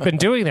 Because you've been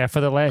doing that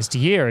for the last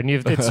year, and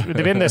it's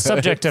been the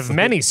subject of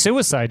many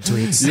suicide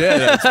tweets.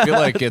 Yeah, I feel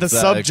like it's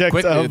subject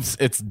of-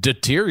 it's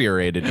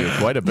deteriorated you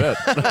quite a bit.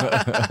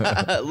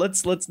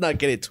 Let's not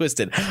get it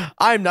twisted.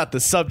 I'm not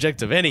the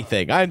subject of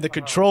anything. I'm the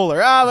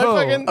controller.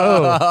 Fucking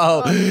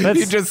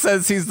He just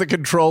says he's the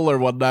controller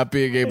while not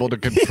being able to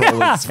control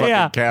his fucking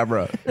Yeah.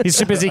 camera. He's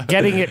too busy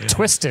getting it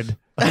twisted.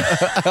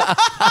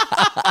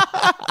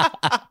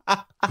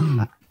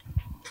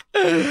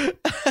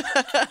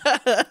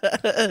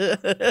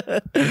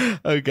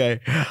 Okay.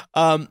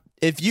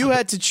 If you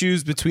had to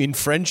choose between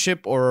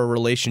friendship or a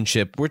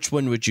relationship, which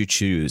one would you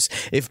choose?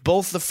 If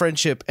both the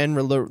friendship and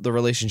the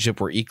relationship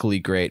were equally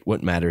great,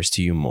 what matters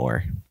to you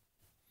more?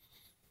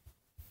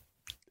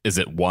 Is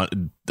it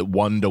one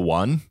to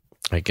one?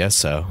 I guess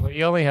so. Well,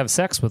 you only have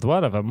sex with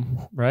one of them,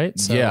 right?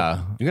 So, Yeah.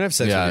 You're going to have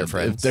sex with your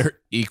friends. If they're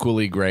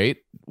equally great,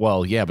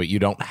 well, yeah, but you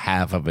don't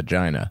have a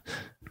vagina.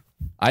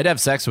 I'd have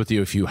sex with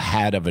you if you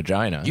had a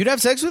vagina. You'd have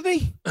sex with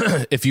me?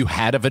 If you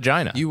had a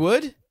vagina. You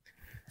would?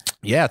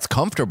 Yeah, it's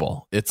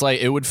comfortable. It's like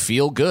it would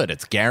feel good.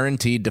 It's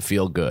guaranteed to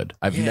feel good.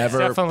 I've never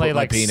put definitely my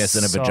like penis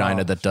in a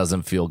vagina soft. that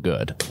doesn't feel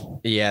good.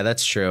 Yeah,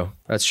 that's true.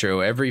 That's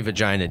true. Every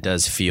vagina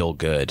does feel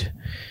good.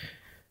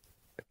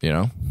 You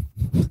know?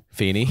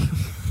 Feeny?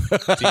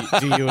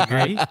 do you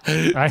agree?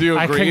 Do you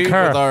I agree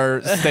concur. with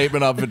our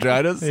statement on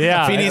vaginas?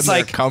 Yeah. Feeny's their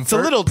like, it's a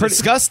comfort? little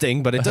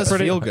disgusting, but it does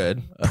Pretty- feel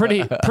good.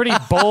 pretty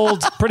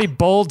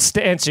bold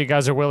stance you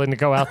guys are willing to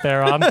go out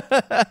there on.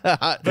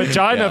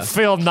 Vagina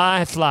feel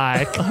nice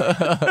like.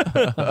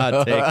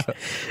 Hot take.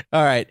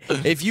 All right.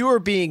 If you were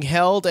being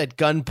held at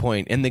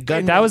gunpoint and the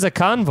gun... That was a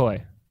convoy.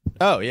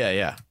 Oh,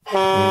 yeah.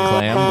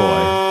 Clam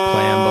boy.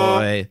 Clam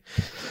boy.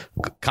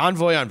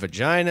 Convoy on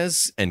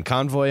vaginas and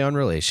convoy on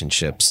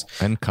relationships.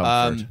 And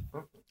comfort.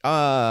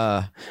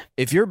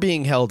 If you're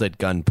being held at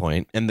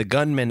gunpoint and the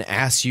gunman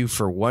asks you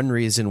for one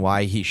reason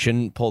why he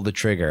shouldn't pull the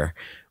trigger,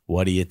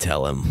 what do you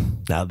tell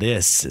him? Now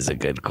this is a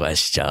good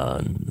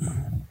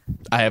question.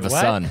 I have a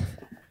What? son.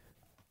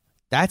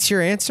 That's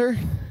your answer?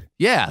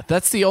 Yeah,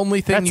 that's the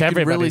only thing That's you can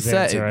really everybody's say.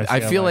 answer, I I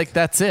feel feel like like.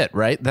 that's it,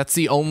 right? That's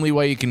the only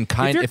way you can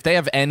if they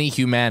have any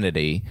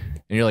humanity,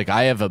 and you're like,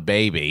 I have a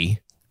baby.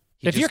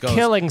 If you're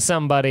killing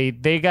somebody,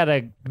 they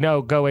gotta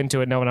go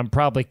into it knowing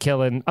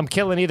I'm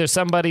killing either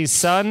somebody's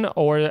son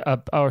or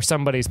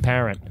somebody's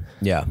parent.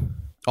 Yeah.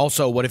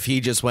 Also, what if he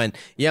just went,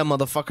 yeah,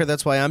 motherfucker,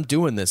 that's why I'm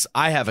doing this.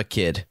 I have a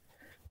kid.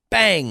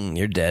 Bang,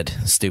 you're dead.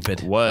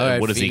 Stupid. What? All right,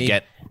 What does he Feeny.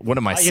 get? What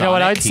am I? You know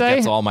what Sonic? I'd He say?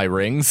 gets all my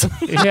rings.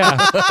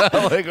 Yeah,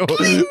 Like,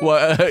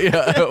 what?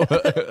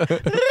 Yeah.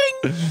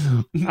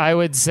 I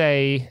would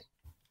say,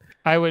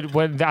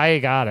 when I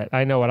got it.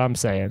 I know what I'm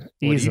saying What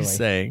easily. are you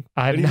saying?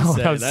 I What are know you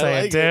what I'm I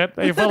saying, like it.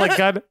 dude. You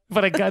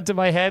put a gun to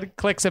my head,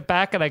 clicks it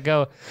back, and I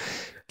go,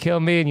 "Kill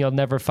me, and you'll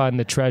never find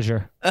the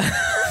treasure."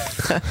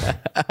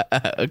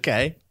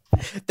 Okay.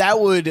 That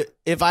would,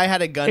 if I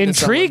had a gun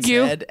Intrigue to someone's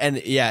you. head,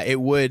 and yeah,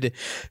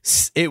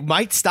 it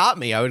might stop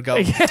me. I would go,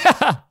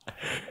 Yeah.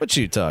 what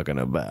you talking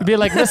about? Be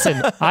like,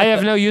 listen, I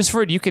have no use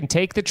for it. You can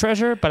take the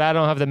treasure, but I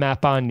don't have the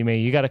map on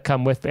me. You got to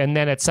come with. And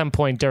then at some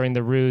point during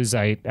the ruse,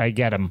 I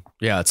get him.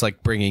 Yeah, it's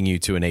like bringing you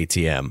to an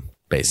ATM,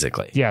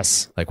 basically.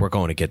 Yes. Like, we're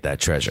going to get that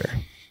treasure.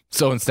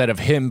 So instead of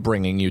him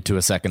bringing you to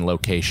a second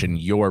location,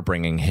 you're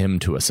bringing him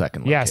to a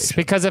second location. Yes,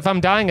 because if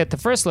I'm dying at the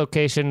first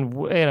location,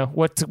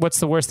 what's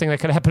the worst thing that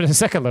could happen in the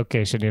second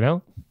location? You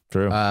know,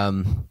 True.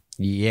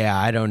 Yeah,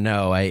 I don't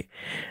know. I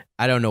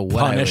don't know what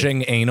I would-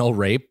 Punishing anal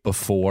rape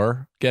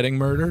before getting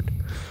murdered.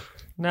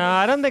 no,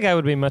 I don't think I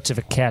would be much of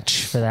a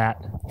catch for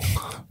that.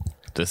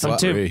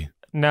 Disagree.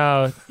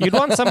 No, you'd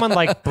want someone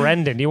like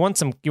Brendan. You want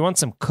some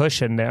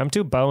cushion there. I'm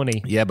too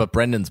bony. Yeah, but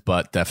Brendan's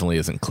butt definitely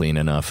isn't clean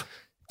enough.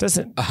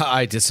 Doesn't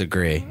I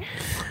disagree.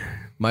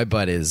 My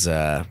butt is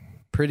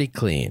pretty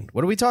clean.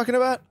 What are we talking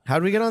about? How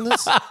did we get on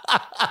this?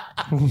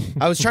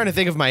 I was trying to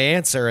think of my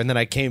answer, and then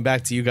I came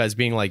back to you guys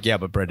being like, yeah,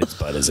 but Brendan's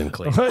butt isn't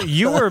clean.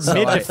 you were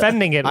mid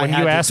defending it I when had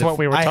you to asked what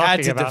we were I talking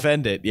had to about.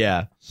 defend it,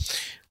 yeah.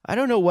 I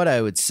don't know what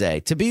I would say.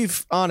 To be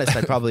honest,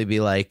 I'd probably be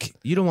like,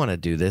 you don't want to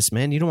do this,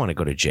 man. You don't want to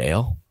go to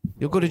jail.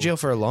 You'll go to jail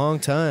for a long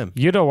time.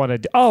 You don't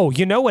want to. Oh,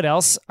 you know what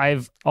else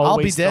I've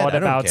always dead. thought I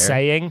don't about care.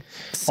 saying?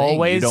 Saying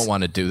Always. you don't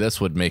want to do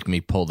this would make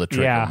me pull the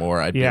trigger Yeah, more.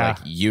 I'd yeah. be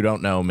like, you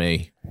don't know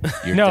me.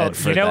 You're no, dead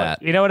for you know,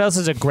 that. you know what else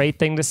is a great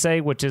thing to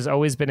say, which has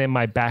always been in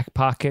my back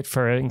pocket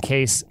for in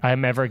case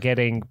I'm ever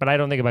getting. But I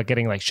don't think about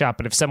getting like shot.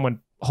 But if someone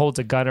holds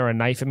a gun or a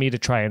knife at me to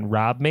try and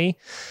rob me,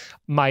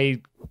 my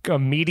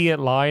immediate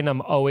line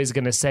I'm always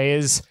going to say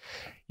is,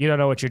 you don't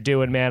know what you're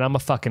doing, man. I'm a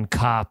fucking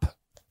cop.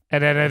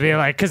 And then it'd be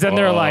like, because then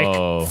they're Oh.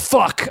 like,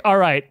 fuck, all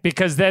right.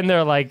 Because then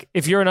they're like,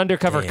 if you're an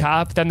undercover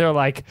cop, then they're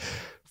like,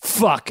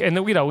 fuck. And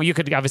then, you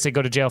could obviously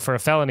go to jail for a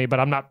felony,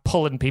 but I'm not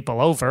pulling people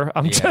over.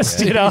 I'm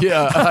just,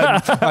 Yeah,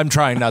 I'm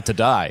trying not to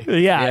die.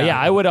 Yeah,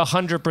 I would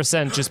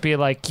 100% just be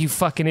like, you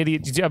fucking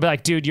idiot. I'd be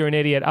like, dude, you're an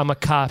idiot. I'm a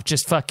cop.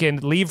 Just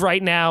fucking leave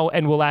right now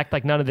and we'll act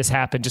like none of this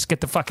happened. Just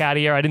get the fuck out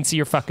of here. I didn't see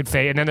your fucking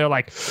face. And then they're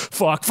like,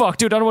 fuck,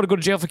 dude, I don't want to go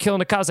to jail for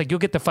killing a cop. It's like, you'll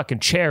get the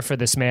fucking chair for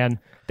this, man.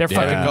 They're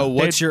fucking. Oh,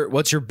 what's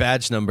your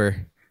badge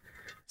number?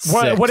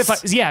 What if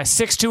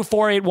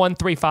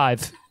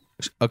 6248135.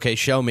 Okay,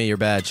 show me your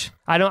badge.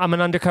 I'm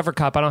an undercover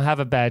cop. I don't have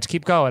a badge.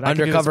 Keep going. I can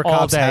do this Undercover all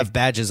cops day. have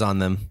badges on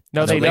them.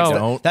 No, they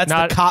don't. That's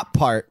Not- the cop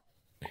part.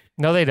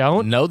 No, they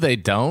don't. No, they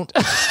don't.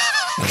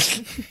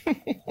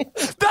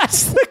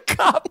 That's the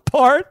cop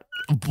part.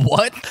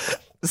 What?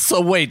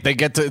 So wait, they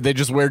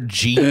just wear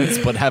jeans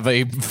but have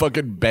a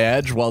fucking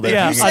badge while they're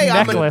Yeah, hanging a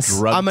out in necklace.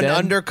 drug I'm an den?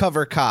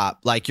 undercover cop.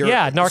 Like you're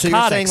Narcotics. So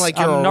you're saying like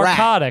you're I'm a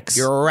narcotics. rat.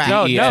 You're a rat.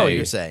 No, Yeah, no,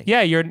 you're saying.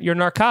 Yeah, you're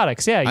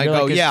narcotics. Yeah, I you're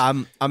go, like a- yeah,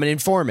 I'm an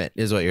informant,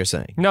 is what you're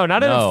saying. No,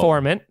 not an No,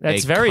 informant.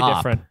 That's a very cop.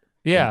 different.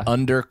 Yeah,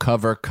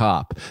 Undercover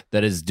cop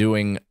that is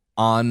doing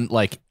on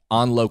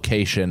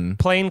location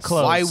plain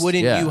clothes. Why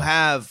wouldn't Yeah. you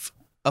have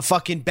a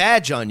fucking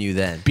badge on you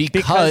then?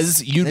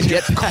 because you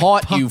get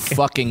caught, you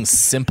fucking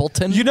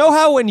simpleton. You know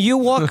how when you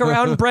walk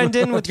around,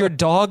 Brendan, with your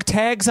dog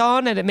tags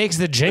on and it makes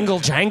the jingle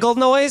jangle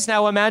noise?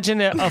 Now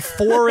imagine a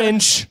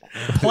 4-inch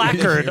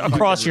placard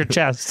across your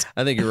chest.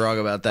 I think you're wrong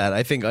about that.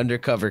 I think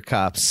undercover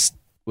cops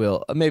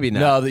will maybe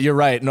not. No, you're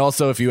right. And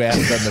also, if you ask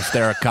them if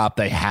they're a cop,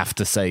 they have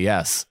to say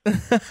yes.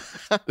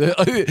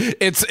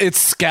 It's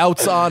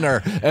Scout's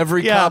honor.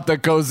 Every Yeah. cop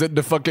that goes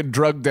into fucking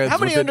drug dens How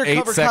many within 8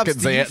 undercover cops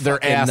seconds, do you they're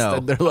fucking asked, know?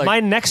 and they're like, My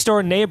next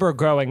door neighbor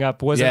growing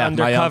up was Yeah, an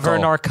my undercover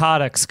uncle.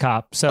 narcotics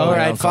cop. So, All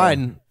right, uncle.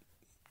 fine.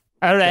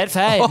 all right,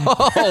 fine.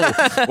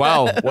 "Oh,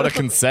 wow, what a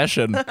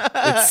concession!"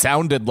 It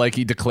sounded like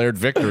he declared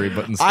victory,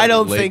 but instead I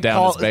don't he laid think down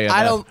Paul. his bayonet.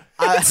 I don't.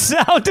 It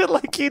sounded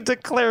like he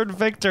declared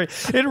victory.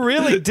 It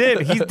really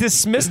did. He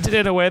dismissed it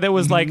in a way that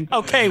was like,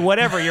 okay,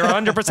 whatever. You're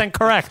 100%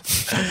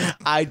 correct.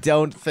 I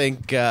don't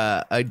think.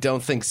 I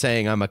don't think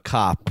saying I'm a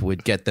cop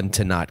would get them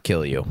to not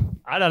kill you.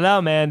 I don't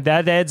know, man.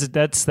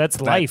 That's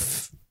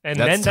life. And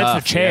then that's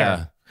tough, the chair.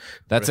 yeah.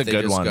 That's a If they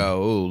good just one.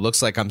 Go. Ooh,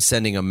 looks like I'm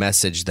sending a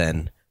message.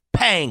 Then,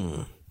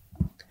 pang.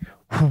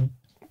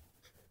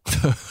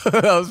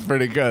 That was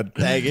pretty good.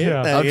 Thank you.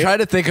 Yeah. I'm trying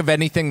to think of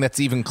anything that's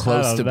even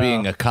close don't to know.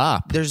 being a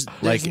cop. There's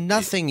Like-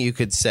 nothing you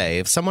could say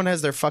if someone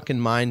has their fucking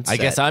mind. I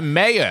guess set. I'm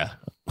mayor.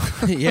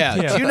 Yeah.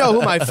 Do you know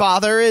who my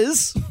father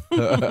is?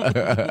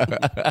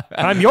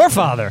 I'm your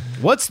father.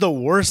 What's the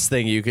worst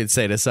thing you could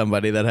say to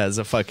somebody that has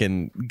a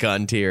fucking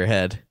gun to your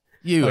head?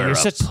 You are you're a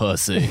such-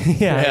 pussy.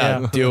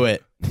 Yeah. Do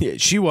it. Yeah,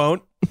 she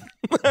won't.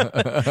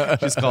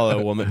 Just call it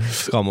a woman.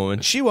 Just call a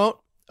woman. She won't.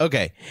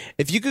 Okay.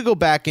 If you could go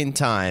back in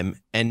time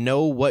and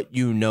know what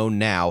you know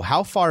now,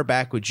 how far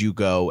back would you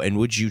go and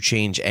would you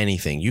change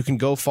anything? You can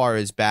go far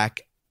as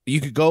back. You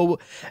could go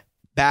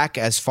back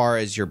as far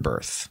as your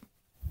birth.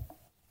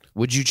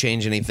 Would you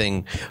change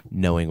anything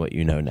knowing what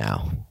you know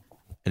now?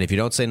 And if you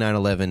don't say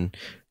 9/11,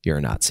 you're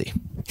a Nazi.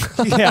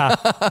 Yeah.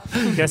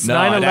 Guess No,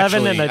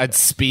 9/11 and I'd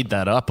speed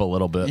that up a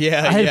little bit.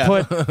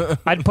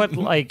 I'd put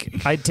like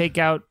I'd take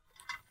out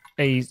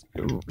a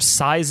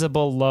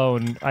sizable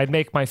loan. I'd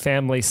make my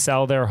family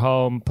sell their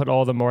home, put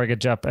all the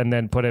mortgage up, and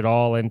then put it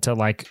all into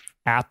like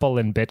Apple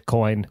and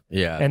Bitcoin.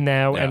 Yeah. And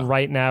now Yeah. and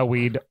right now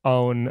we'd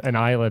own an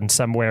island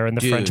somewhere in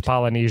the Dude. French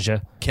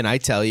Polynesia. Can I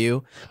tell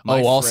you?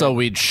 my Also, friend-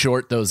 we'd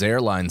short those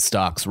airline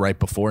stocks right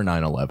before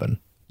 9/11,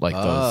 like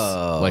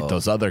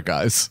those other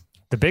guys.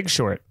 The Big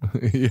Short.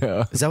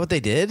 Yeah. is that what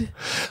they did?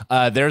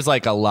 There's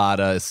like a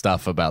lot of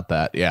stuff about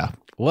that. Yeah.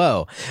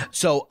 Whoa.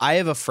 So I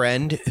have a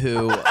friend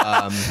who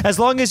As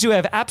long as you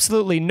have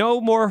absolutely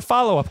no more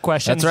follow-up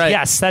questions. That's right.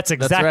 Yes, that's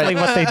exactly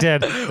right. what they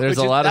did. There's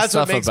a lot of that's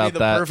stuff what makes about me the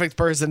that. perfect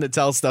person to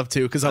tell stuff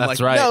to because I'm That's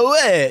like, right. no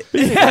way.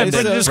 Yeah, And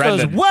Brendan just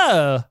Brendan. goes,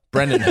 whoa.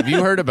 Brendan, have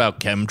you heard about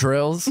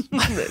chemtrails?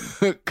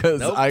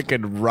 Because I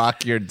could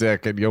rock your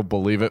dick and you'll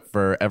believe it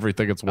for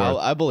everything it's worth.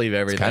 I believe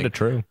everything. Kind of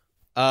true.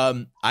 I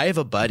have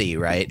a buddy,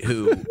 right?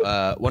 Who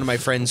one of my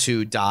friends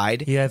who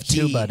died. You have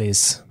two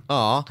buddies.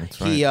 Aw,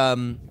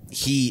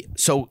 he.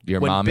 So Your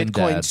when mom and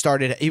Bitcoin dad.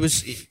 started,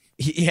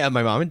 yeah,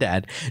 my mom and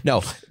dad.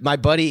 No, my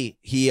buddy,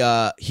 he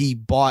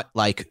bought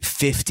like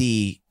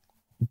 $50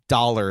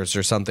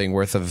 or something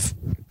worth of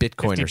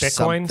Bitcoin 50 or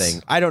Bitcoins?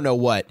 something. I don't know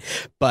what,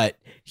 but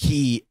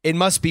it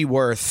must be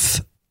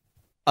worth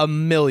 $1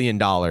 million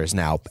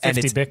now,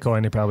 50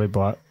 Bitcoin he probably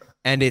bought.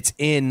 and it's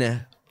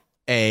in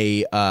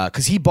a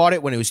because he bought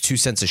it when it was 2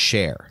 cents a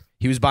share.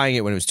 He was buying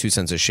it when it was 2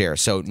 cents a share.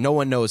 So no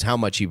one knows how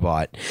much he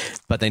bought,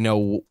 but they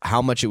know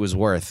how much it was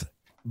worth.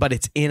 But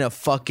it's in a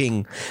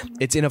fucking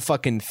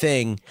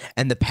thing,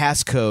 and the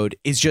passcode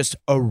is just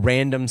a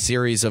random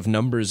series of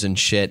numbers and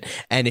shit.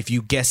 And if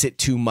you guess it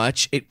too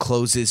much, it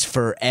closes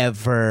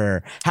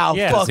forever. How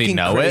Yeah. Does he fucking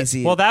know it?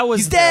 crazy! Well, that was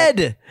he's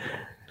dead.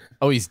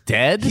 Oh, he's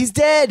dead? He's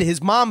dead.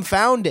 His mom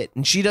found it,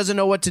 and she doesn't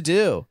know what to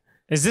do.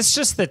 Is this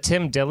just the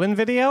Tim Dillon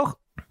video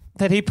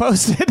that he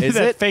posted? Is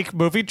that it? fake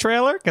movie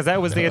trailer? Because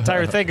that was the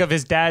entire thing of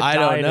his dad I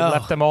don't died know. and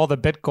left them all the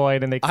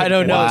Bitcoin, and they couldn't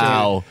don't get know, it.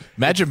 Wow.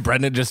 Imagine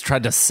Brendan just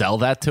tried to sell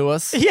that to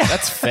us. Yeah.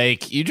 That's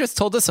fake. You just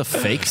told us a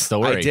fake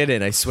story. I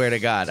didn't. I swear to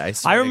God.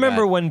 I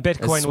remember when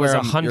Bitcoin was swear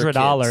I'm your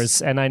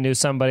 $100, and I knew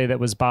somebody that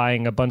was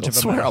buying a bunch of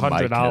them swear at on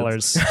my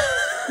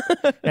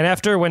 $100. And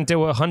after it went to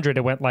 100,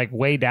 it went like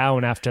way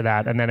down after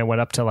that, and then it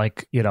went up to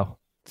like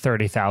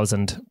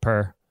 30,000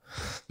 per.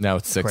 Now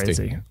it's 60.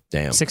 Crazy.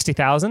 Damn.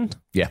 60,000.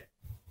 Yeah.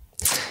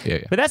 Yeah.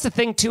 But that's the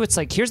thing too. It's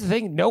like, here's the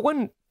thing. No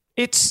one,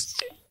 it's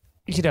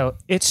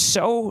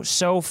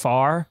so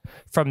far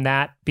from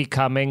that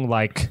becoming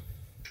like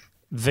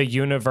the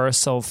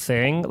universal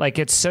thing. Like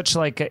it's such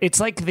like, it's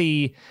like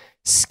the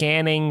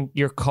scanning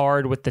your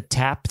card with the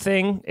tap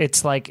thing.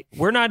 It's like,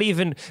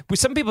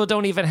 some people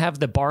don't even have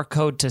the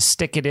barcode to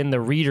stick it in the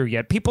reader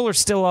yet. People are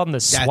still on the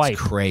swipe. That's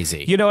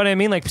crazy. You know what I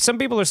mean? Like some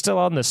people are still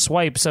on the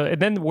swipe. So,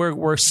 and then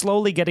we're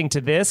slowly getting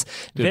to this.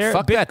 Dude,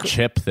 fuck that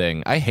chip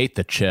thing. I hate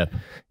the chip.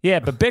 Yeah,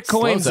 but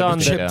Bitcoin's Slows on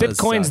the everything down.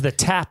 Bitcoin's the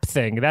tap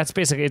thing. That's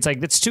basically, it's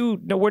like, it's too,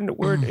 no,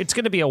 we're it's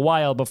going to be a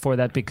while before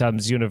that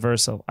becomes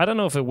universal. I don't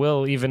know if it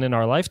will even in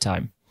our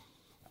lifetime.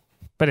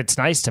 But it's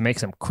nice to make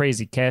some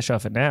crazy cash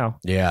off it now.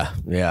 Yeah.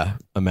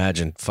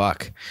 Imagine.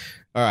 Fuck.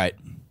 All right.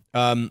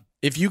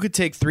 If you could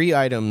take 3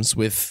 items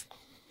with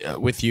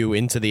you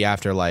into the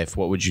afterlife,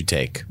 what would you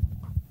take?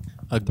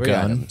 A 3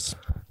 gun items.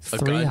 A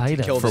 3 gun to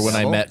items. kill the for when I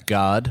devil? met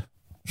God.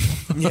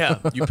 Yeah.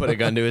 You put a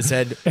gun to his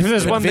head. If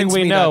there's one thing Convince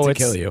we me not know, to it's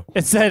kill you.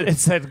 it's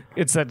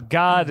that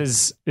God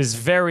is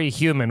very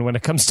human when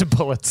it comes to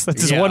bullets.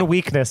 That's his Yeah. one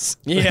weakness.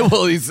 Yeah.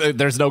 Well,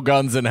 there's no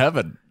guns in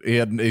heaven.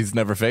 He's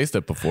never faced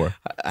it before.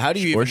 How do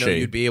you Or even know she.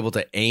 you'd be able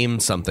to aim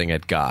something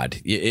at God?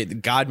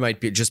 God might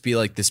just be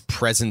like this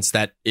presence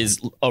that is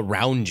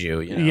around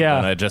you. You know? And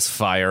Yeah. I just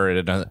fire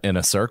it in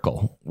a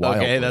circle. Okay,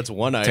 wildly. that's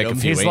one Take a item.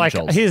 few He's like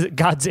angels.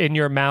 God's in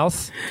your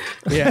mouth.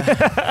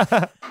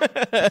 Yeah.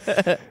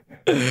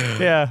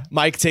 Yeah.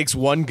 Mike takes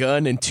 1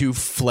 gun and 2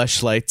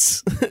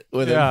 fleshlights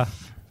with Yeah. him.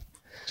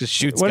 Just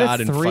shoots What God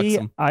are and fucks 3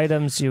 him.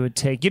 items you would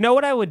take? You know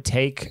what I would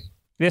take?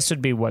 This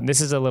would be one.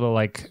 This is a little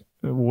like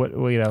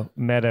meta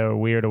or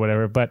weird or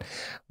whatever. But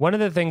one of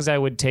the things I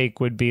would take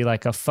would be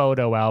like a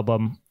photo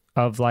album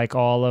of like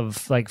all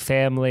of like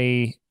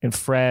family and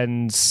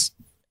friends,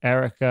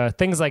 Erica,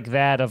 things like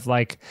that, of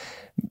like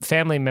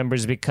family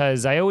members,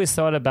 because I always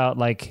thought about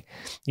like,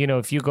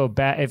 if you go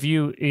back,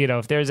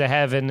 if there's a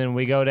heaven and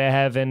we go to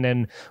heaven,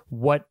 and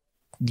what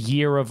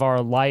year of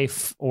our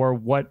life or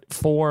what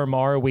form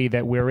are we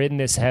that we're in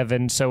this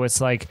heaven. So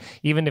it's like,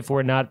 even if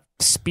we're not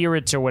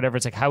spirits or whatever,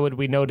 it's like, how would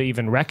we know to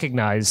even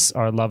recognize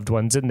our loved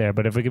ones in there?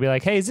 But if we could be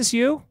like, hey, is this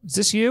you? Is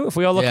this you? If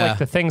we all look Yeah. like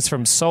the things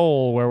from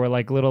Soul, where we're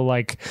like little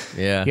like,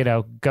 Yeah.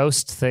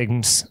 ghost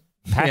things,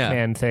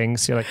 Pac-Man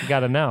things, you're like, you got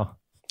to know.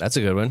 That's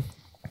a good one.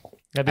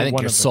 That'd be I think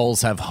one your of them.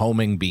 souls have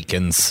homing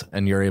beacons,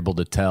 and you're able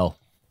to tell.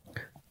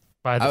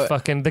 By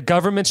the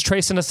government's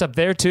tracing us up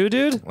there too,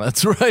 dude.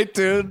 That's right,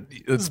 dude.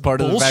 It's part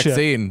of the bullshit.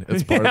 vaccine.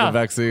 It's part Yeah. of the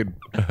vaccine.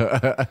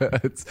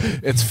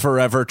 it's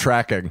forever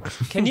tracking.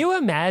 Can you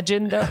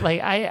imagine that?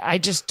 Like, I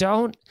just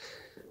don't,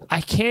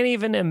 I can't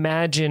even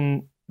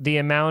imagine the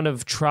amount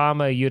of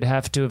trauma you'd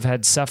have to have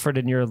had suffered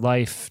in your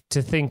life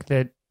to think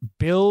that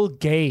Bill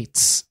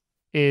Gates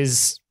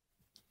is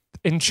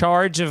in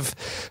charge of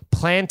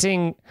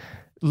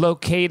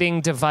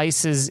locating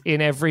devices in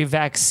every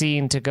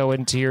vaccine to go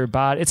into your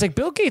body. It's like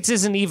Bill Gates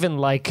isn't even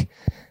like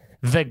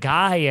the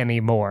guy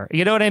anymore.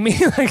 You know what I mean?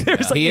 Like,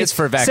 there's like, He is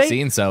for say-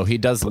 vaccines, though. He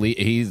does.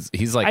 He's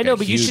like. I know, a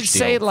but you huge should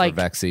say deal for like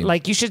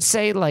vaccines. you should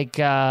say like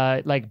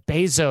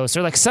Bezos,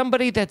 or like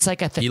somebody that's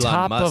like at the Elon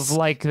top Musk. of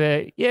like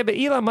but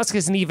Elon Musk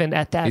isn't even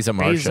at that He's a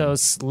Martian.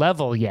 Bezos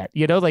level yet.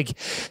 Like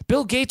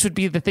Bill Gates would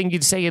be the thing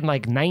you'd say in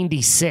like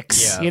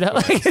 96. Yeah,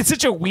 Like it's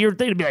such a weird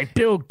thing to be like,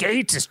 Bill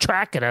Gates is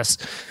tracking us.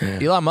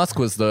 Elon Musk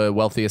was the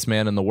wealthiest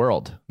man in the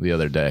world the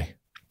other day.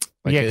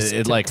 Like, Yeah, 'cause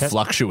it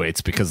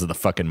fluctuates because of the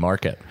fucking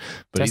market.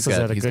 But Tesla's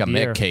had a he's good got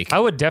year. mad cake. I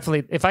would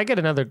definitely, if I get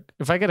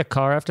a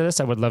car after this,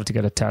 I would love to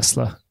get a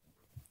Tesla.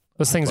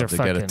 Those things are to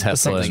fucking. get a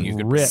Tesla those and things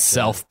you rip.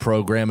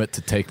 self-program it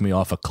to take me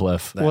off a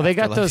cliff. Well, they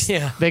got Afterlife, those.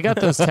 yeah. They got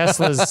those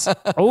Teslas.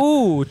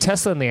 Oh,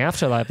 Tesla in the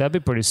afterlife. That'd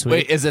be pretty sweet.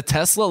 Wait, is a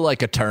Tesla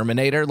like a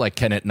Terminator? Like,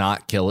 can it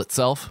not kill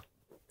itself?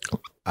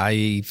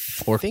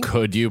 Or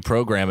could you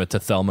program it to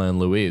Thelma and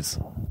Louise?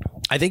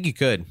 I think you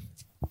could.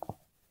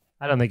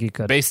 I don't think you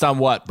could. Based on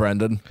what,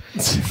 Brendan?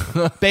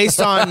 Based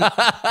on,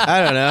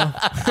 I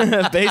don't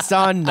know. Based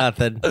on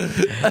nothing.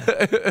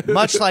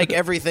 Much like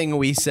everything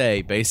we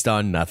say, based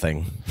on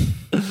nothing.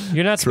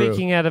 You're not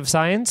speaking out of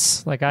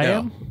science like I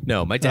am?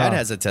 No, my dad Oh.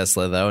 has a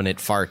Tesla, though, and it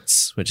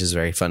farts, which is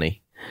very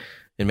funny.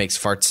 It makes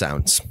fart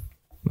sounds.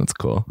 That's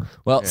cool.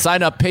 Well,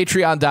 sign up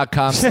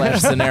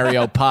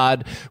patreon.com/scenario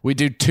pod. We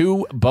do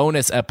 2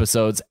 bonus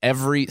episodes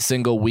every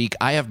single week.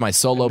 I have my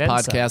solo And then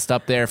podcast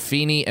up there.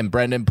 Feeney and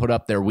Brendan put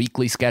up their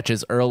weekly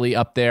sketches early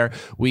up there.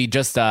 We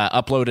just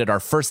uploaded our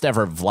first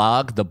ever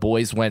vlog. The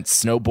boys went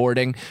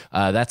snowboarding.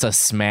 That's a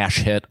smash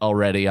hit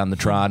already on the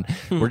Tron.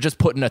 We're just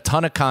putting a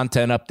ton of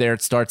content up there.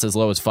 It starts as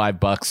low as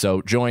 $5.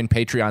 So join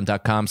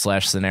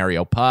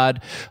patreon.com/scenario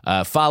pod.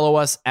 Follow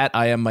us at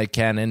I am Mike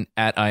Cannon,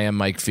 at I am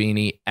Mike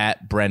Feeney,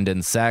 at Brendan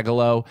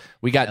Sagalow.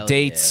 We got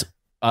dates.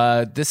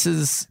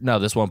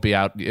 This won't be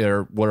out.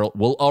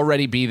 We'll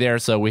already be there.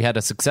 So we had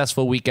a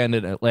successful weekend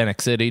in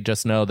Atlantic City.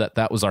 Just know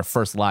that was our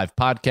first live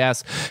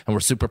podcast, and we're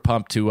super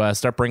pumped to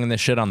start bringing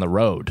this shit on the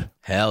road.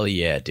 Hell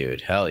yeah,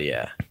 dude. Hell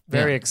yeah.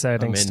 Very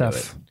exciting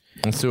stuff.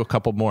 Let's do a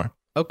couple more.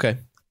 Okay.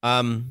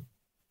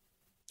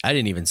 I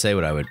didn't even say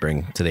what I would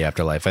bring to the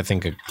afterlife. I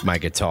think my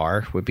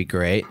guitar would be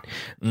great.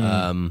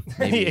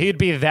 He'd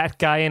be that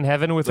guy in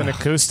heaven with an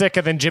acoustic,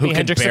 and then Jimi can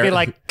Hendrix would be barely-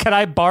 like, "Can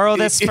I borrow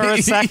this for a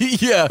sec?"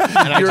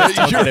 Yeah, you're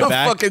a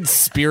fucking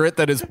spirit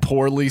that is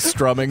poorly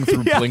strumming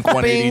through Blink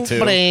 182.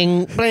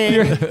 Bling,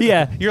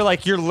 bling.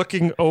 You're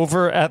looking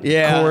over at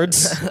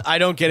chords. I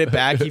don't get it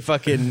back.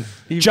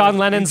 John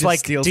Lennon's just like,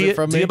 steals do it you,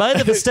 from do me. you mind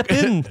if I step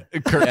in?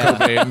 Kurt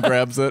Cobain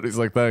grabs it. He's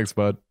like, "Thanks,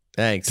 bud."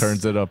 Thanks.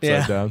 Turns it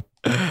upside down.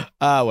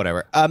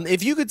 Whatever.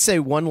 If you could say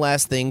one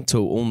last thing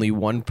to only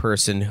one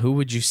person, who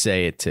would you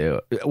say it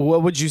to?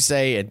 What would you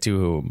say and to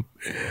whom?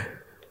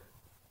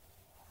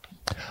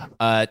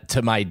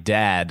 To my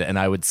dad, and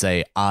I would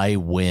say, "I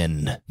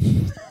win."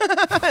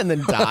 And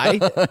then die?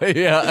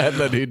 Yeah, and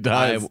then he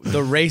dies.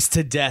 The race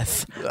to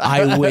death.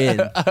 I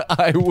win.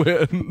 I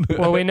win.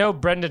 Well, we know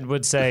Brendan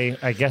would say,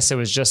 "I guess it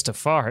was just a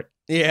fart."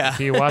 Yeah. If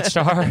you watched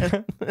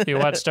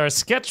our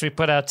sketch we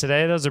put out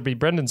today, those would be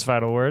Brendan's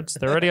final words.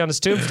 They're already on his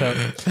tombstone.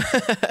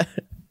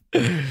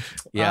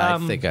 Yeah, I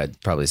think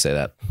I'd probably say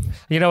that.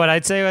 You know what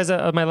I'd say as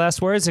my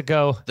last words? I'd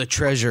go, The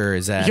treasure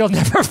is at. "You'll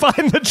never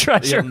find the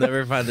treasure." You'll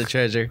never find the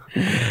treasure.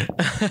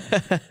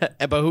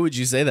 But who would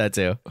you say that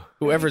to?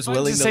 Whoever's Why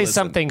don't willing you to say listen.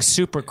 something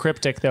super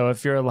cryptic, though.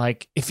 If you're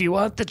like, "If you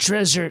want the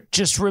treasure,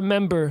 just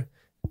remember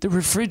the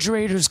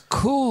refrigerator's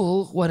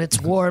cool when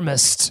it's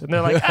warmest." And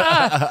they're like,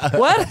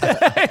 what?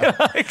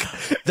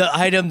 The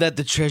item that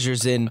the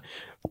treasure's in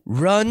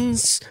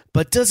runs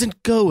but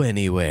doesn't go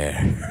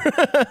anywhere.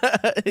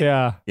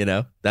 Yeah. You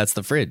know, that's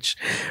the fridge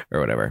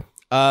or whatever.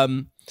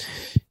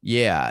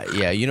 Yeah.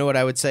 You know what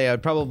I would say?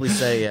 I'd probably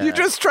say You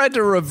just tried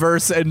to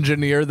reverse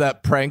engineer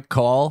that prank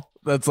call.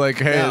 That's like,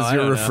 "Hey, No, is I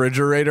your don't know.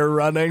 refrigerator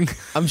running?"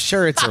 I'm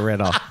sure it's a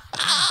riddle.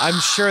 I'm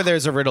sure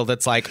there's a riddle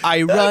that's like,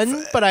 I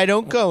run, but I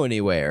don't go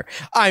anywhere.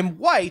 I'm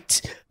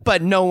white,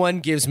 but no one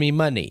gives me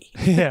money.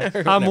 Yeah.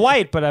 I'm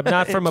white, but I'm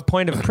not from a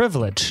point of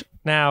privilege.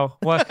 Now,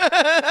 what?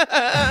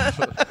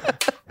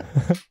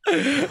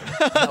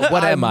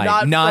 What am not I?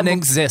 from a-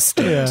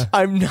 Non-existent. Yeah.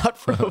 I'm not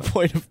from a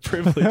point of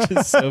privilege.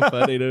 It's so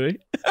funny to me.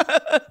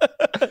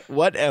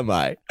 What am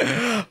I?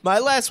 My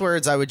last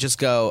words, I would just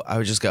go,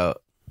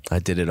 I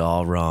did it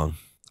all wrong.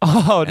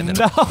 Oh,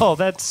 no.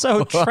 That's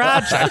so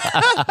tragic.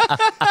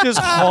 Just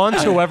haunt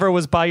whoever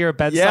was by your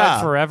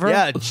bedside forever?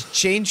 Yeah,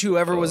 change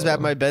whoever was at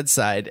my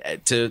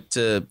bedside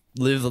to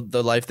live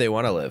the life they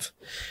want to live.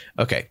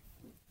 Okay.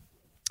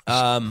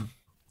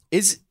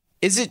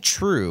 Is it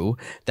true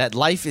that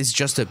life is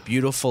just a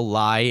beautiful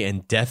lie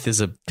and death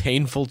is a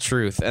painful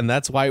truth, and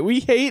that's why we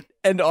hate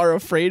and are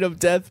afraid of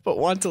death but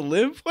want to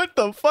live? What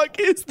the fuck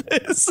is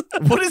this?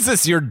 What is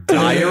this? Your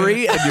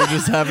diary, and you're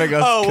just having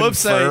us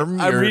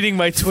confirm. I'm your reading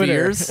my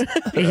Twitter. fears?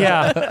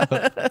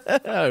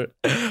 Yeah.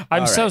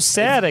 I'm so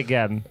sad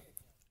again.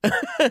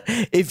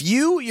 If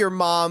you, your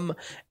mom,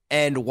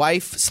 and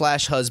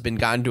wife/husband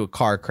got into a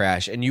car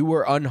crash and you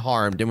were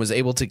unharmed and was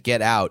able to get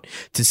out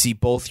to see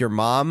both your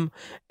mom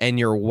and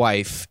your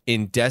wife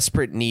in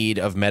desperate need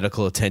of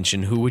medical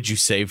attention, who would you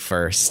save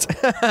first?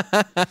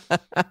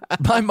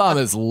 My mom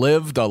has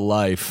lived a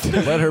life.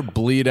 Let her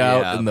bleed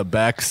out Yeah. in the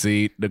back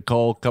seat.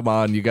 Nicole, come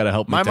on, you got to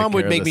help me. My take mom care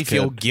would of make this me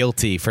feel kid.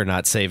 guilty for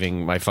not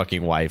saving my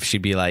fucking wife. She'd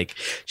be like,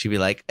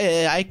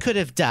 I could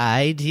have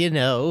died, you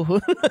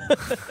know.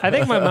 I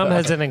think my mom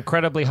has an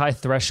incredibly high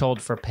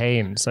threshold for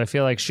pain, so I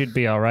feel like she'd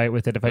be all right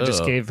with it if I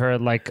just Ugh. gave her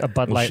like a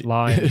Bud Light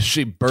line.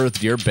 She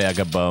birthed your bag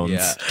of bones.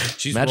 Yeah.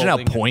 She's Imagine how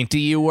rolling- pointy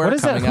you were What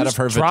is that? coming out Who's of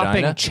her dropping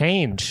vagina.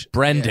 change?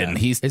 Brendan,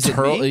 he's Is it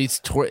me?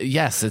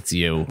 yes, it's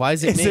you. Why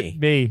is it Is me? it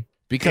me?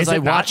 Because Is I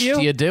it not watched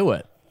you do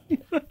it.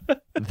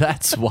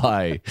 That's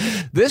why.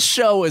 This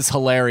show is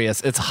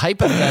hilarious. It's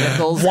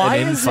hypotheticals Why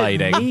and is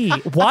infighting. it me?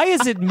 Why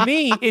is it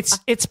me?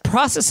 It's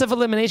process of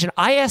elimination.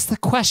 I asked the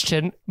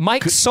question.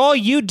 Mike saw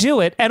you do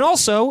it, and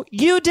also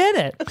you did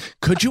it.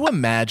 Could you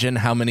imagine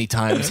how many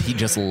times he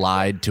just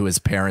lied to his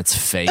parents'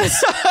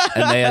 face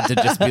and they had to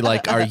just be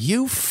like, "Are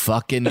you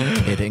fucking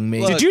kidding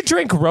me?" Did you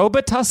drink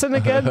Robitussin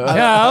again?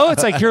 No.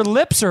 It's like your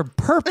lips are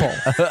purple.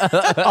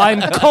 I'm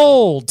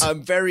cold.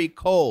 I'm very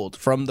cold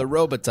from the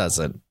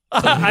Robitussin.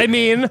 I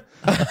mean,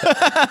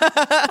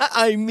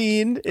 I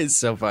mean, it's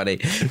so funny.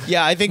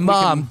 Yeah, I think we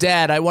Mom, can-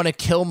 Dad, I want to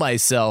kill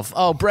myself.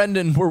 Oh,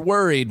 Brendan, we're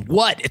worried.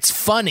 What? It's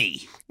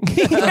funny.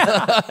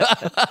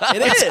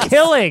 It is.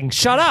 Killing.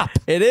 Shut up.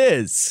 It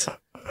is.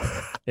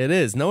 It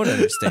is. No one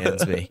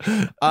understands me.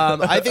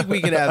 I think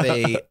we could have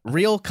a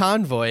real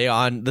convoy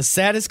on the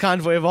saddest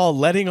convoy of all,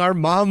 letting our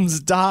moms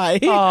die.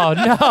 Oh,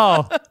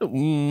 no.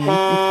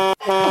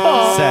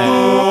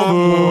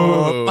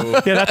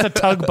 Sad. Yeah, that's a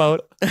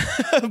tugboat.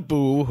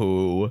 Boo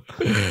hoo.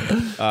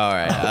 All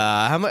right.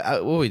 How much?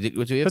 What we have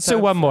Let's time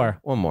do one for? more.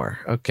 One more.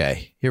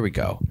 Okay. Here we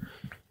go.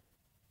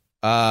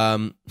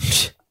 All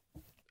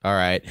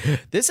right.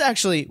 This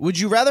actually, would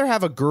you rather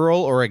have a girl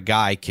or a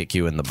guy kick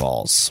you in the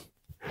balls?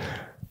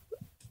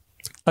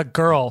 A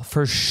girl,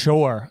 for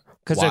sure.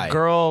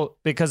 Why?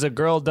 Because a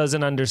girl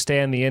doesn't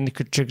understand the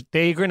intricacies.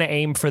 They're going to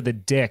aim for the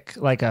dick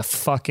like a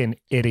fucking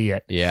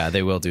idiot. Yeah,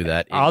 they will do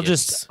that. I'll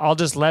Idiots.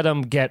 just let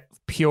them get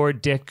pure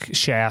dick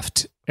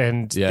shaft,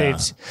 and Yeah.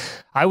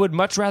 I would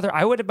much rather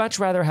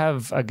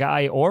have a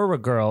guy or a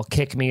girl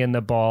kick me in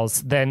the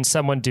balls than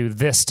someone do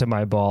this to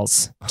my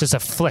balls. Just a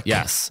flick.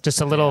 Yes.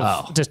 Just a little.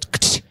 Oh.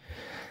 Just.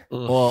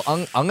 Well,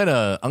 I'm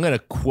gonna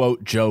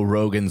quote Joe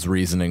Rogan's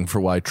reasoning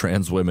for why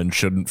trans women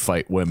shouldn't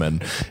fight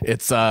women.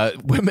 It's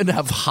women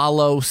have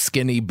hollow,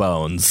 skinny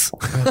bones,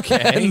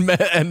 Okay.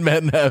 and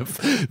men have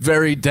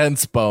very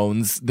dense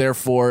bones.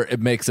 Therefore, it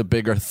makes a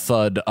bigger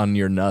thud on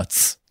your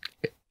nuts.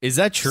 Is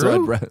that So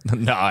true?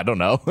 no, I don't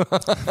know.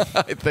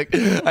 I think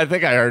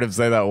I heard him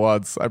say that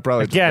once. I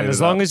probably just Again, made as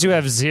it long up. as you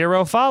have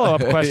zero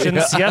follow-up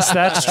questions, yes,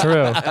 that's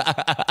true.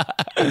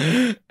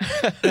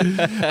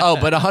 Oh,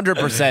 but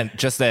 100%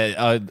 just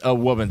a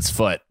woman's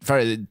foot.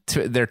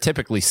 They're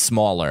typically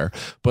smaller,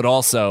 but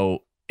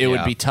also it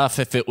would Yeah. be tough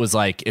if it was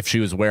like if she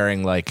was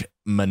wearing like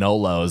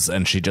Manolos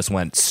and she just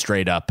went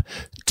straight up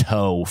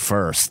toe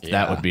first.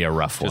 That would be a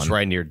rough Just one.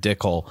 right in your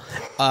dick hole.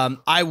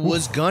 I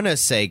was gonna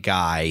say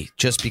guy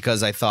just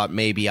because I thought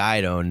maybe,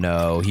 I don't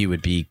know, he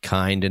would be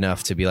kind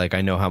enough to be like,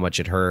 I know how much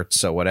it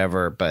hurts or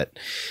whatever, but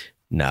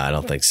no, I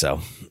don't think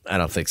so. I'm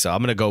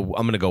gonna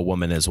go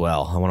woman as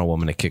well. I want a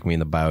woman to kick me in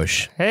the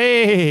bouch.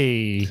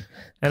 Hey,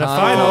 and a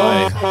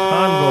final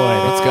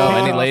convoy. Let's go.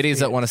 Any ladies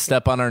that want to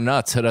step on our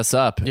nuts, hit us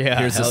up. Yeah,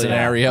 Here's the hell yeah.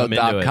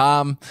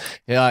 scenario.com.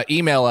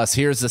 Email us.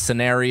 Here's the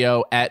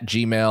scenario at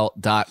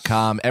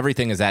gmail.com.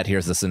 Everything is at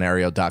here's the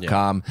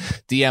scenario.com.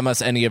 DM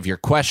us any of your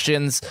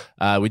questions.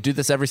 We do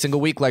this every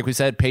single week. Like we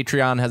said,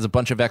 Patreon has a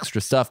bunch of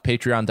extra stuff.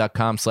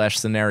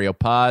 Patreon.com/scenario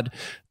pod.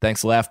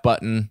 Thanks, Laugh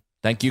Button.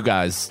 Thank you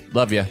guys.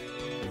 Love you.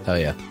 Hell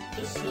yeah.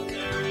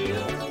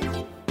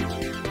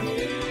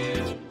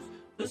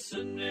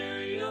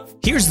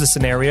 Here's the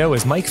Scenario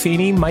is Mike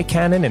Feeney, Mike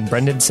Cannon, and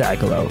Brendan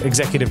Sagalow.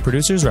 Executive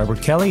producers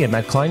Robert Kelly and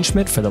Matt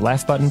Kleinschmidt for the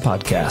Laugh Button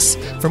Podcast.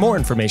 For more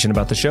information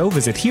about the show,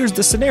 visit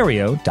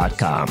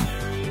here'sthescenario.com.